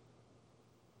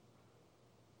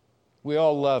 We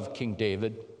all love King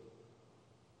David.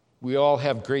 We all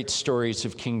have great stories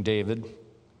of King David.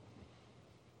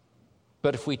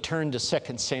 But if we turn to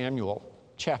 2 Samuel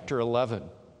chapter 11,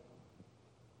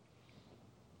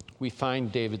 we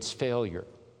find David's failure.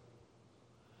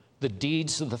 The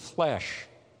deeds of the flesh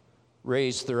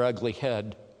raise their ugly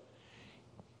head.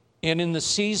 And in the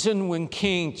season when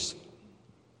kings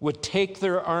would take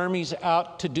their armies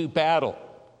out to do battle,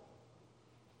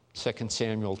 2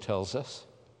 Samuel tells us,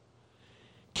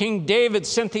 King David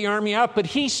sent the army out, but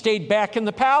he stayed back in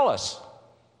the palace.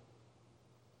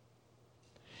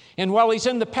 And while he's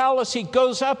in the palace, he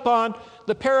goes up on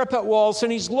the parapet walls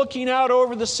and he's looking out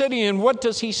over the city, and what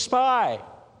does he spy?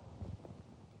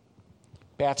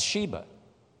 Bathsheba.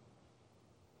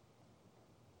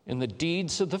 And the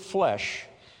deeds of the flesh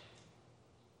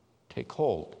take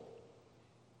hold.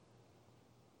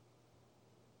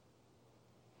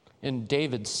 And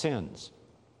David sins.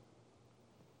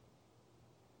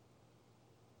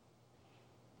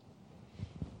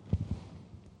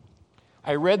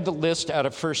 I read the list out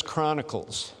of 1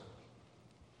 Chronicles,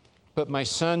 but my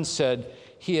son said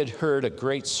he had heard a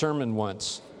great sermon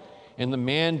once, and the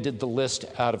man did the list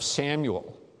out of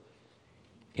Samuel.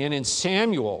 And in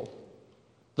Samuel,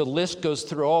 the list goes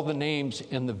through all the names,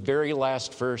 and the very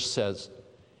last verse says,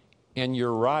 "And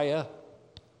Uriah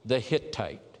the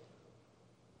Hittite."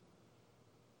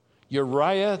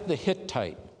 Uriah the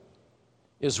Hittite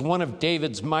is one of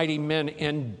David's mighty men,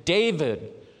 and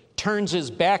David turns his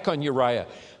back on Uriah,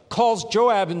 calls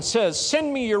Joab and says,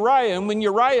 "Send me Uriah." And when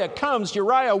Uriah comes,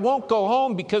 Uriah won't go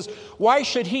home, because why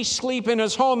should he sleep in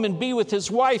his home and be with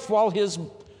his wife while his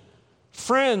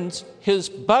friends, his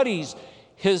buddies,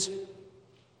 his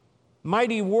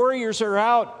mighty warriors are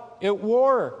out at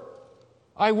war?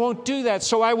 I won't do that,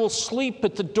 so I will sleep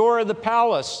at the door of the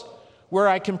palace where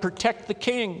I can protect the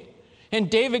king. And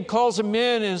David calls him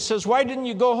in and says, "Why didn't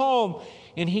you go home?"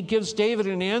 And he gives David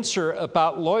an answer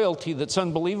about loyalty that's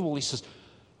unbelievable. He says,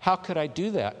 "How could I do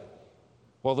that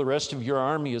while the rest of your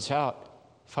army is out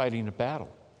fighting a battle?"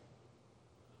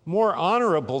 More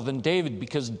honorable than David,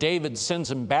 because David sends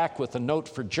him back with a note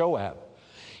for Joab.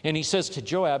 And he says to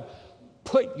Joab,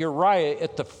 "Put Uriah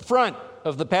at the front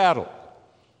of the battle.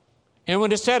 And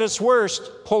when it's at its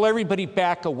worst, pull everybody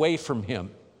back away from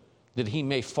him, that he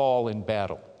may fall in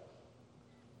battle."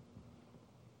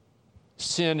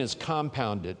 Sin is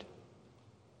compounded.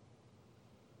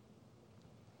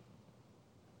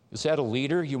 Is that a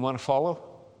leader you want to follow?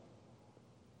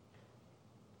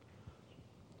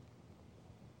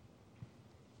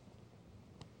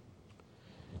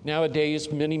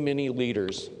 Nowadays, many, many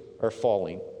leaders are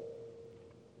falling.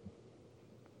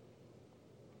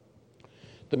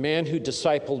 The man who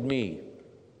discipled me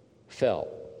fell.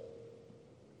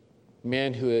 The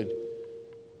man who had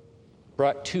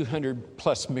brought 200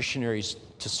 plus missionaries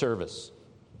to service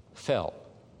fell.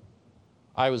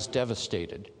 I was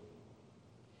devastated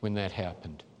when that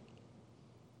happened,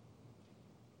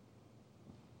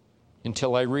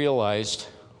 until I realized,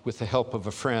 with the help of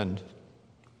a friend,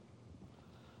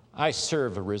 I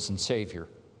serve a risen Savior.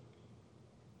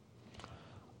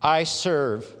 I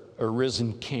serve a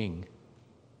risen King.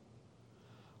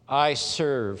 I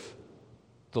serve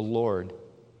the Lord.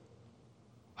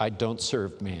 I don't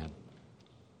serve man.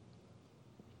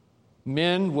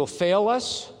 Men will fail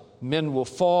us, men will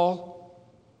fall,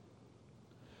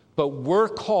 but we're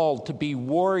called to be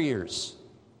warriors.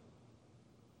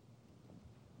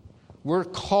 We're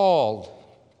called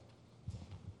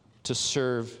to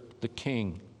serve the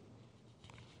King.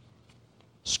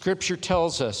 Scripture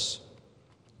tells us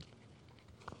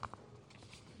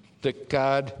that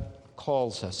God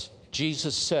calls us.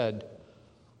 Jesus said,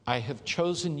 I have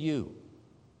chosen you.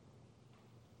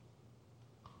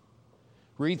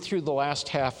 Read through the last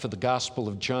half of the Gospel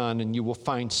of John, and you will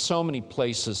find so many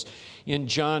places. In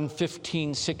John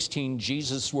 15:16,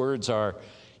 Jesus' words are,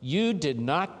 you did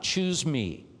not choose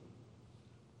me,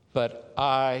 but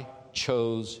I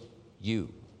chose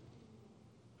you,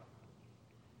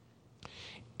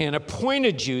 and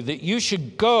appointed you that you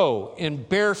should go and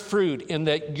bear fruit, and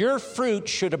that your fruit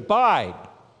should abide,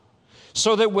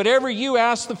 so that whatever you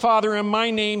ask the Father in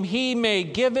my name, he may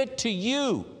give it to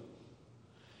you.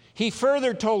 He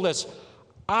further told us,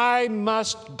 I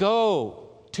must go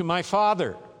to my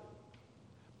Father,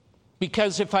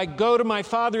 because if I go to my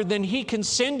Father, then he can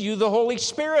send you the Holy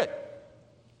Spirit.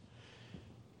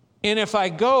 And if I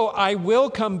go, I will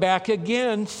come back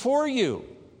again for you.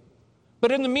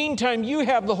 But in the meantime, you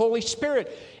have the Holy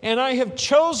Spirit, and I have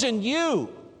chosen you,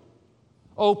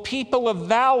 O people of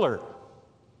valor,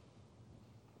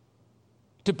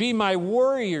 to be my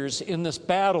warriors in this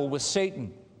battle with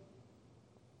Satan,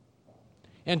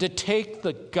 and to take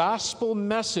the gospel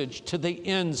message to the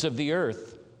ends of the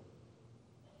earth.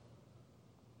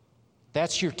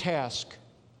 That's your task.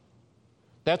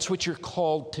 That's what you're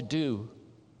called to do.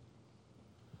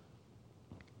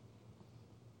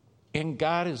 And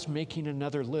God is making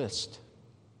another list.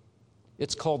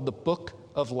 It's called the Book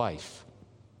of Life.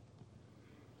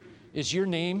 Is your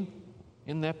name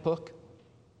in that book?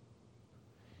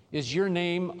 Is your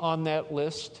name on that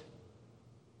list?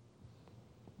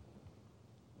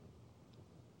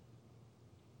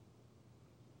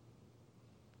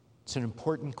 It's an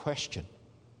important question.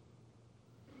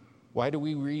 Why do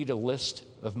we read a list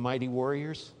of mighty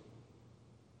warriors?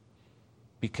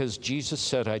 Because Jesus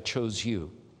said, I chose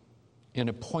you and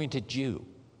appointed you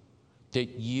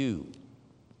that you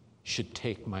should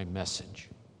take my message.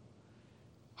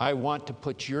 I want to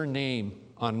put your name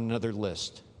on another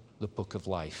list, the Book of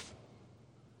Life,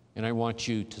 and I want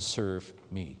you to serve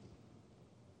me.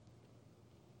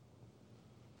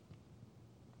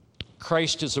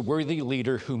 Christ is a worthy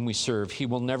leader whom we serve. He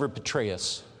will never betray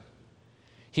us.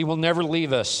 He will never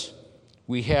leave us.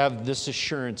 We have this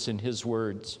assurance in his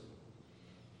words.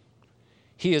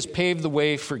 He has paved the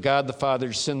way for God the Father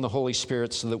to send the Holy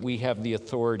Spirit so that we have the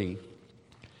authority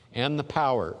and the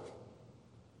power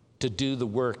to do the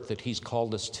work that he's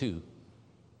called us to.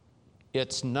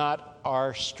 It's not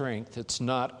our strength. It's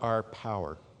not our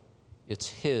power. It's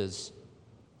his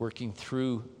working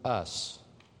through us.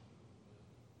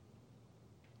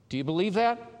 Do you believe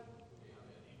that?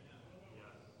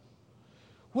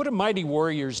 What do mighty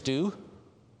warriors do?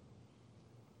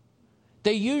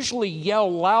 They usually yell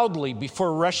loudly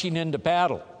before rushing into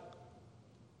battle.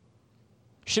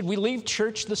 Should we leave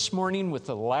church this morning with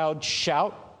a loud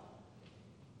shout?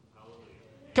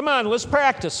 Come on, let's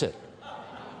practice it.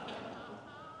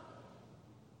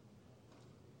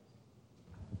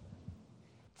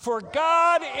 For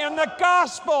God and the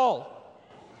gospel.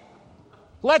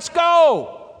 Let's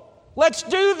go. Let's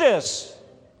do this.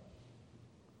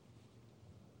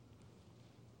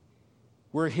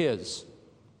 We're his.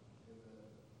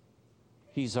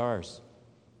 He's ours.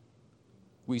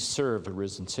 We serve a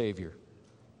risen Savior.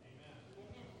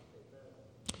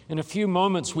 In a few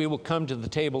moments, we will come to the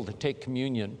table to take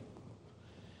communion.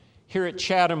 Here at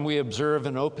Chatham, we observe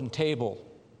an open table.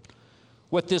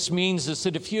 What this means is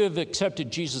that if you have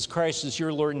accepted Jesus Christ as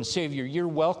your Lord and Savior, you're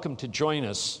welcome to join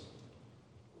us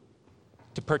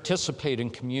to participate in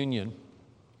communion,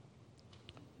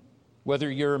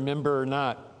 whether you're a member or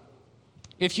not.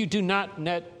 If you do not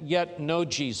yet know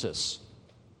Jesus,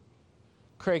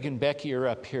 Craig and Becky are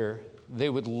up here. They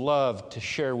would love to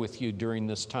share with you during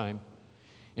this time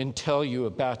and tell you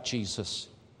about Jesus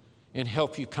and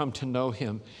help you come to know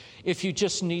him. If you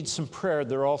just need some prayer,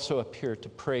 they're also up here to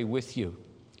pray with you.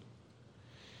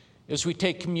 As we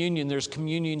take communion, there's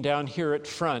communion down here at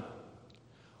front.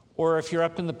 Or if you're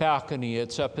up in the balcony,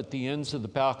 it's up at the ends of the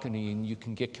balcony and you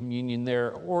can get communion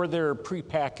there. Or there are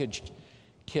prepackaged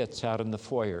kits out in the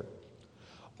foyer.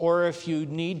 Or if you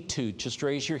need to, just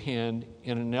raise your hand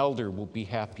and an elder will be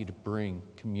happy to bring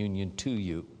communion to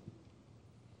you.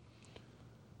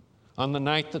 On the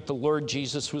night that the Lord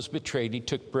Jesus was betrayed, he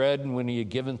took bread, and when he had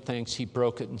given thanks, he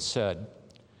broke it and said,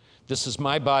 "This is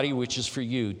my body, which is for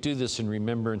you. Do this in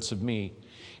remembrance of me."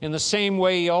 In the same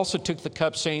way, he also took the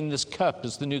cup, saying, "This cup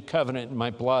is the new covenant in my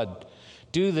blood.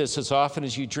 Do this as often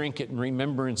as you drink it in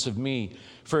remembrance of me.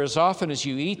 For as often as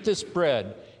you eat this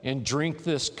bread and drink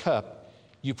this cup,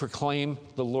 you proclaim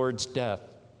the Lord's death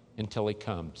until he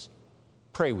comes."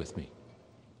 Pray with me.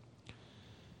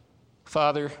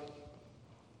 Father,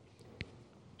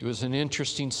 it was an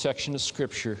interesting section of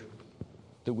Scripture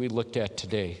that we looked at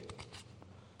today.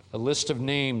 A list of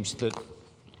names that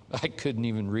I couldn't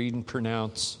even read and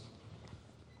pronounce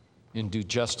and do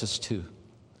justice to.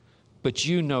 But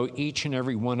you know each and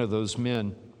every one of those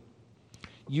men.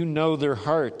 You know their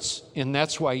hearts, and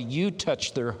that's why you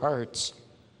touch their hearts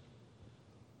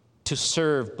to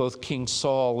serve both King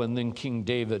Saul and then King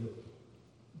David.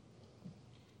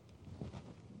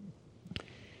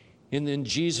 And then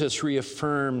Jesus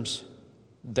reaffirms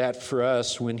that for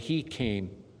us when he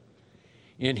came.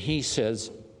 And he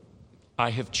says, I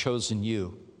have chosen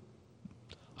you.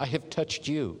 I have touched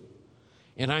you.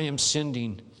 And I am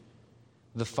sending,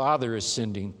 the Father is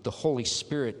sending the Holy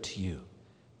Spirit to you,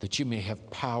 that you may have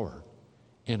power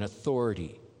and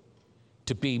authority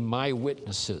to be my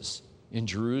witnesses in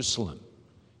Jerusalem,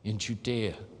 in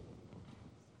Judea,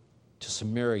 to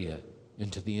Samaria,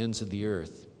 and to the ends of the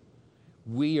earth.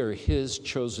 We are his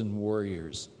chosen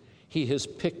warriors. He has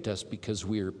picked us because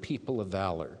we are people of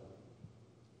valor.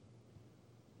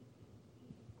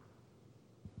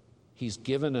 He's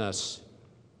given us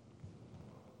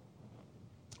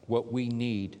what we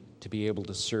need to be able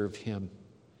to serve him.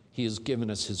 He has given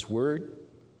us his word.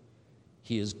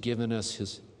 He has given us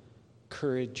his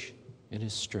courage and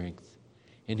his strength.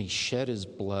 And he shed his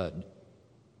blood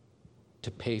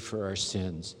to pay for our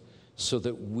sins so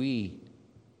that we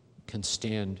can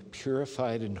stand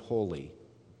purified and holy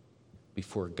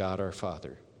before God our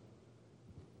Father.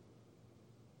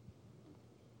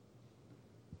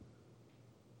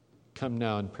 Come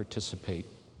now and participate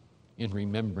in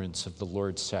remembrance of the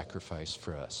Lord's sacrifice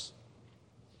for us.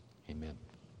 Amen.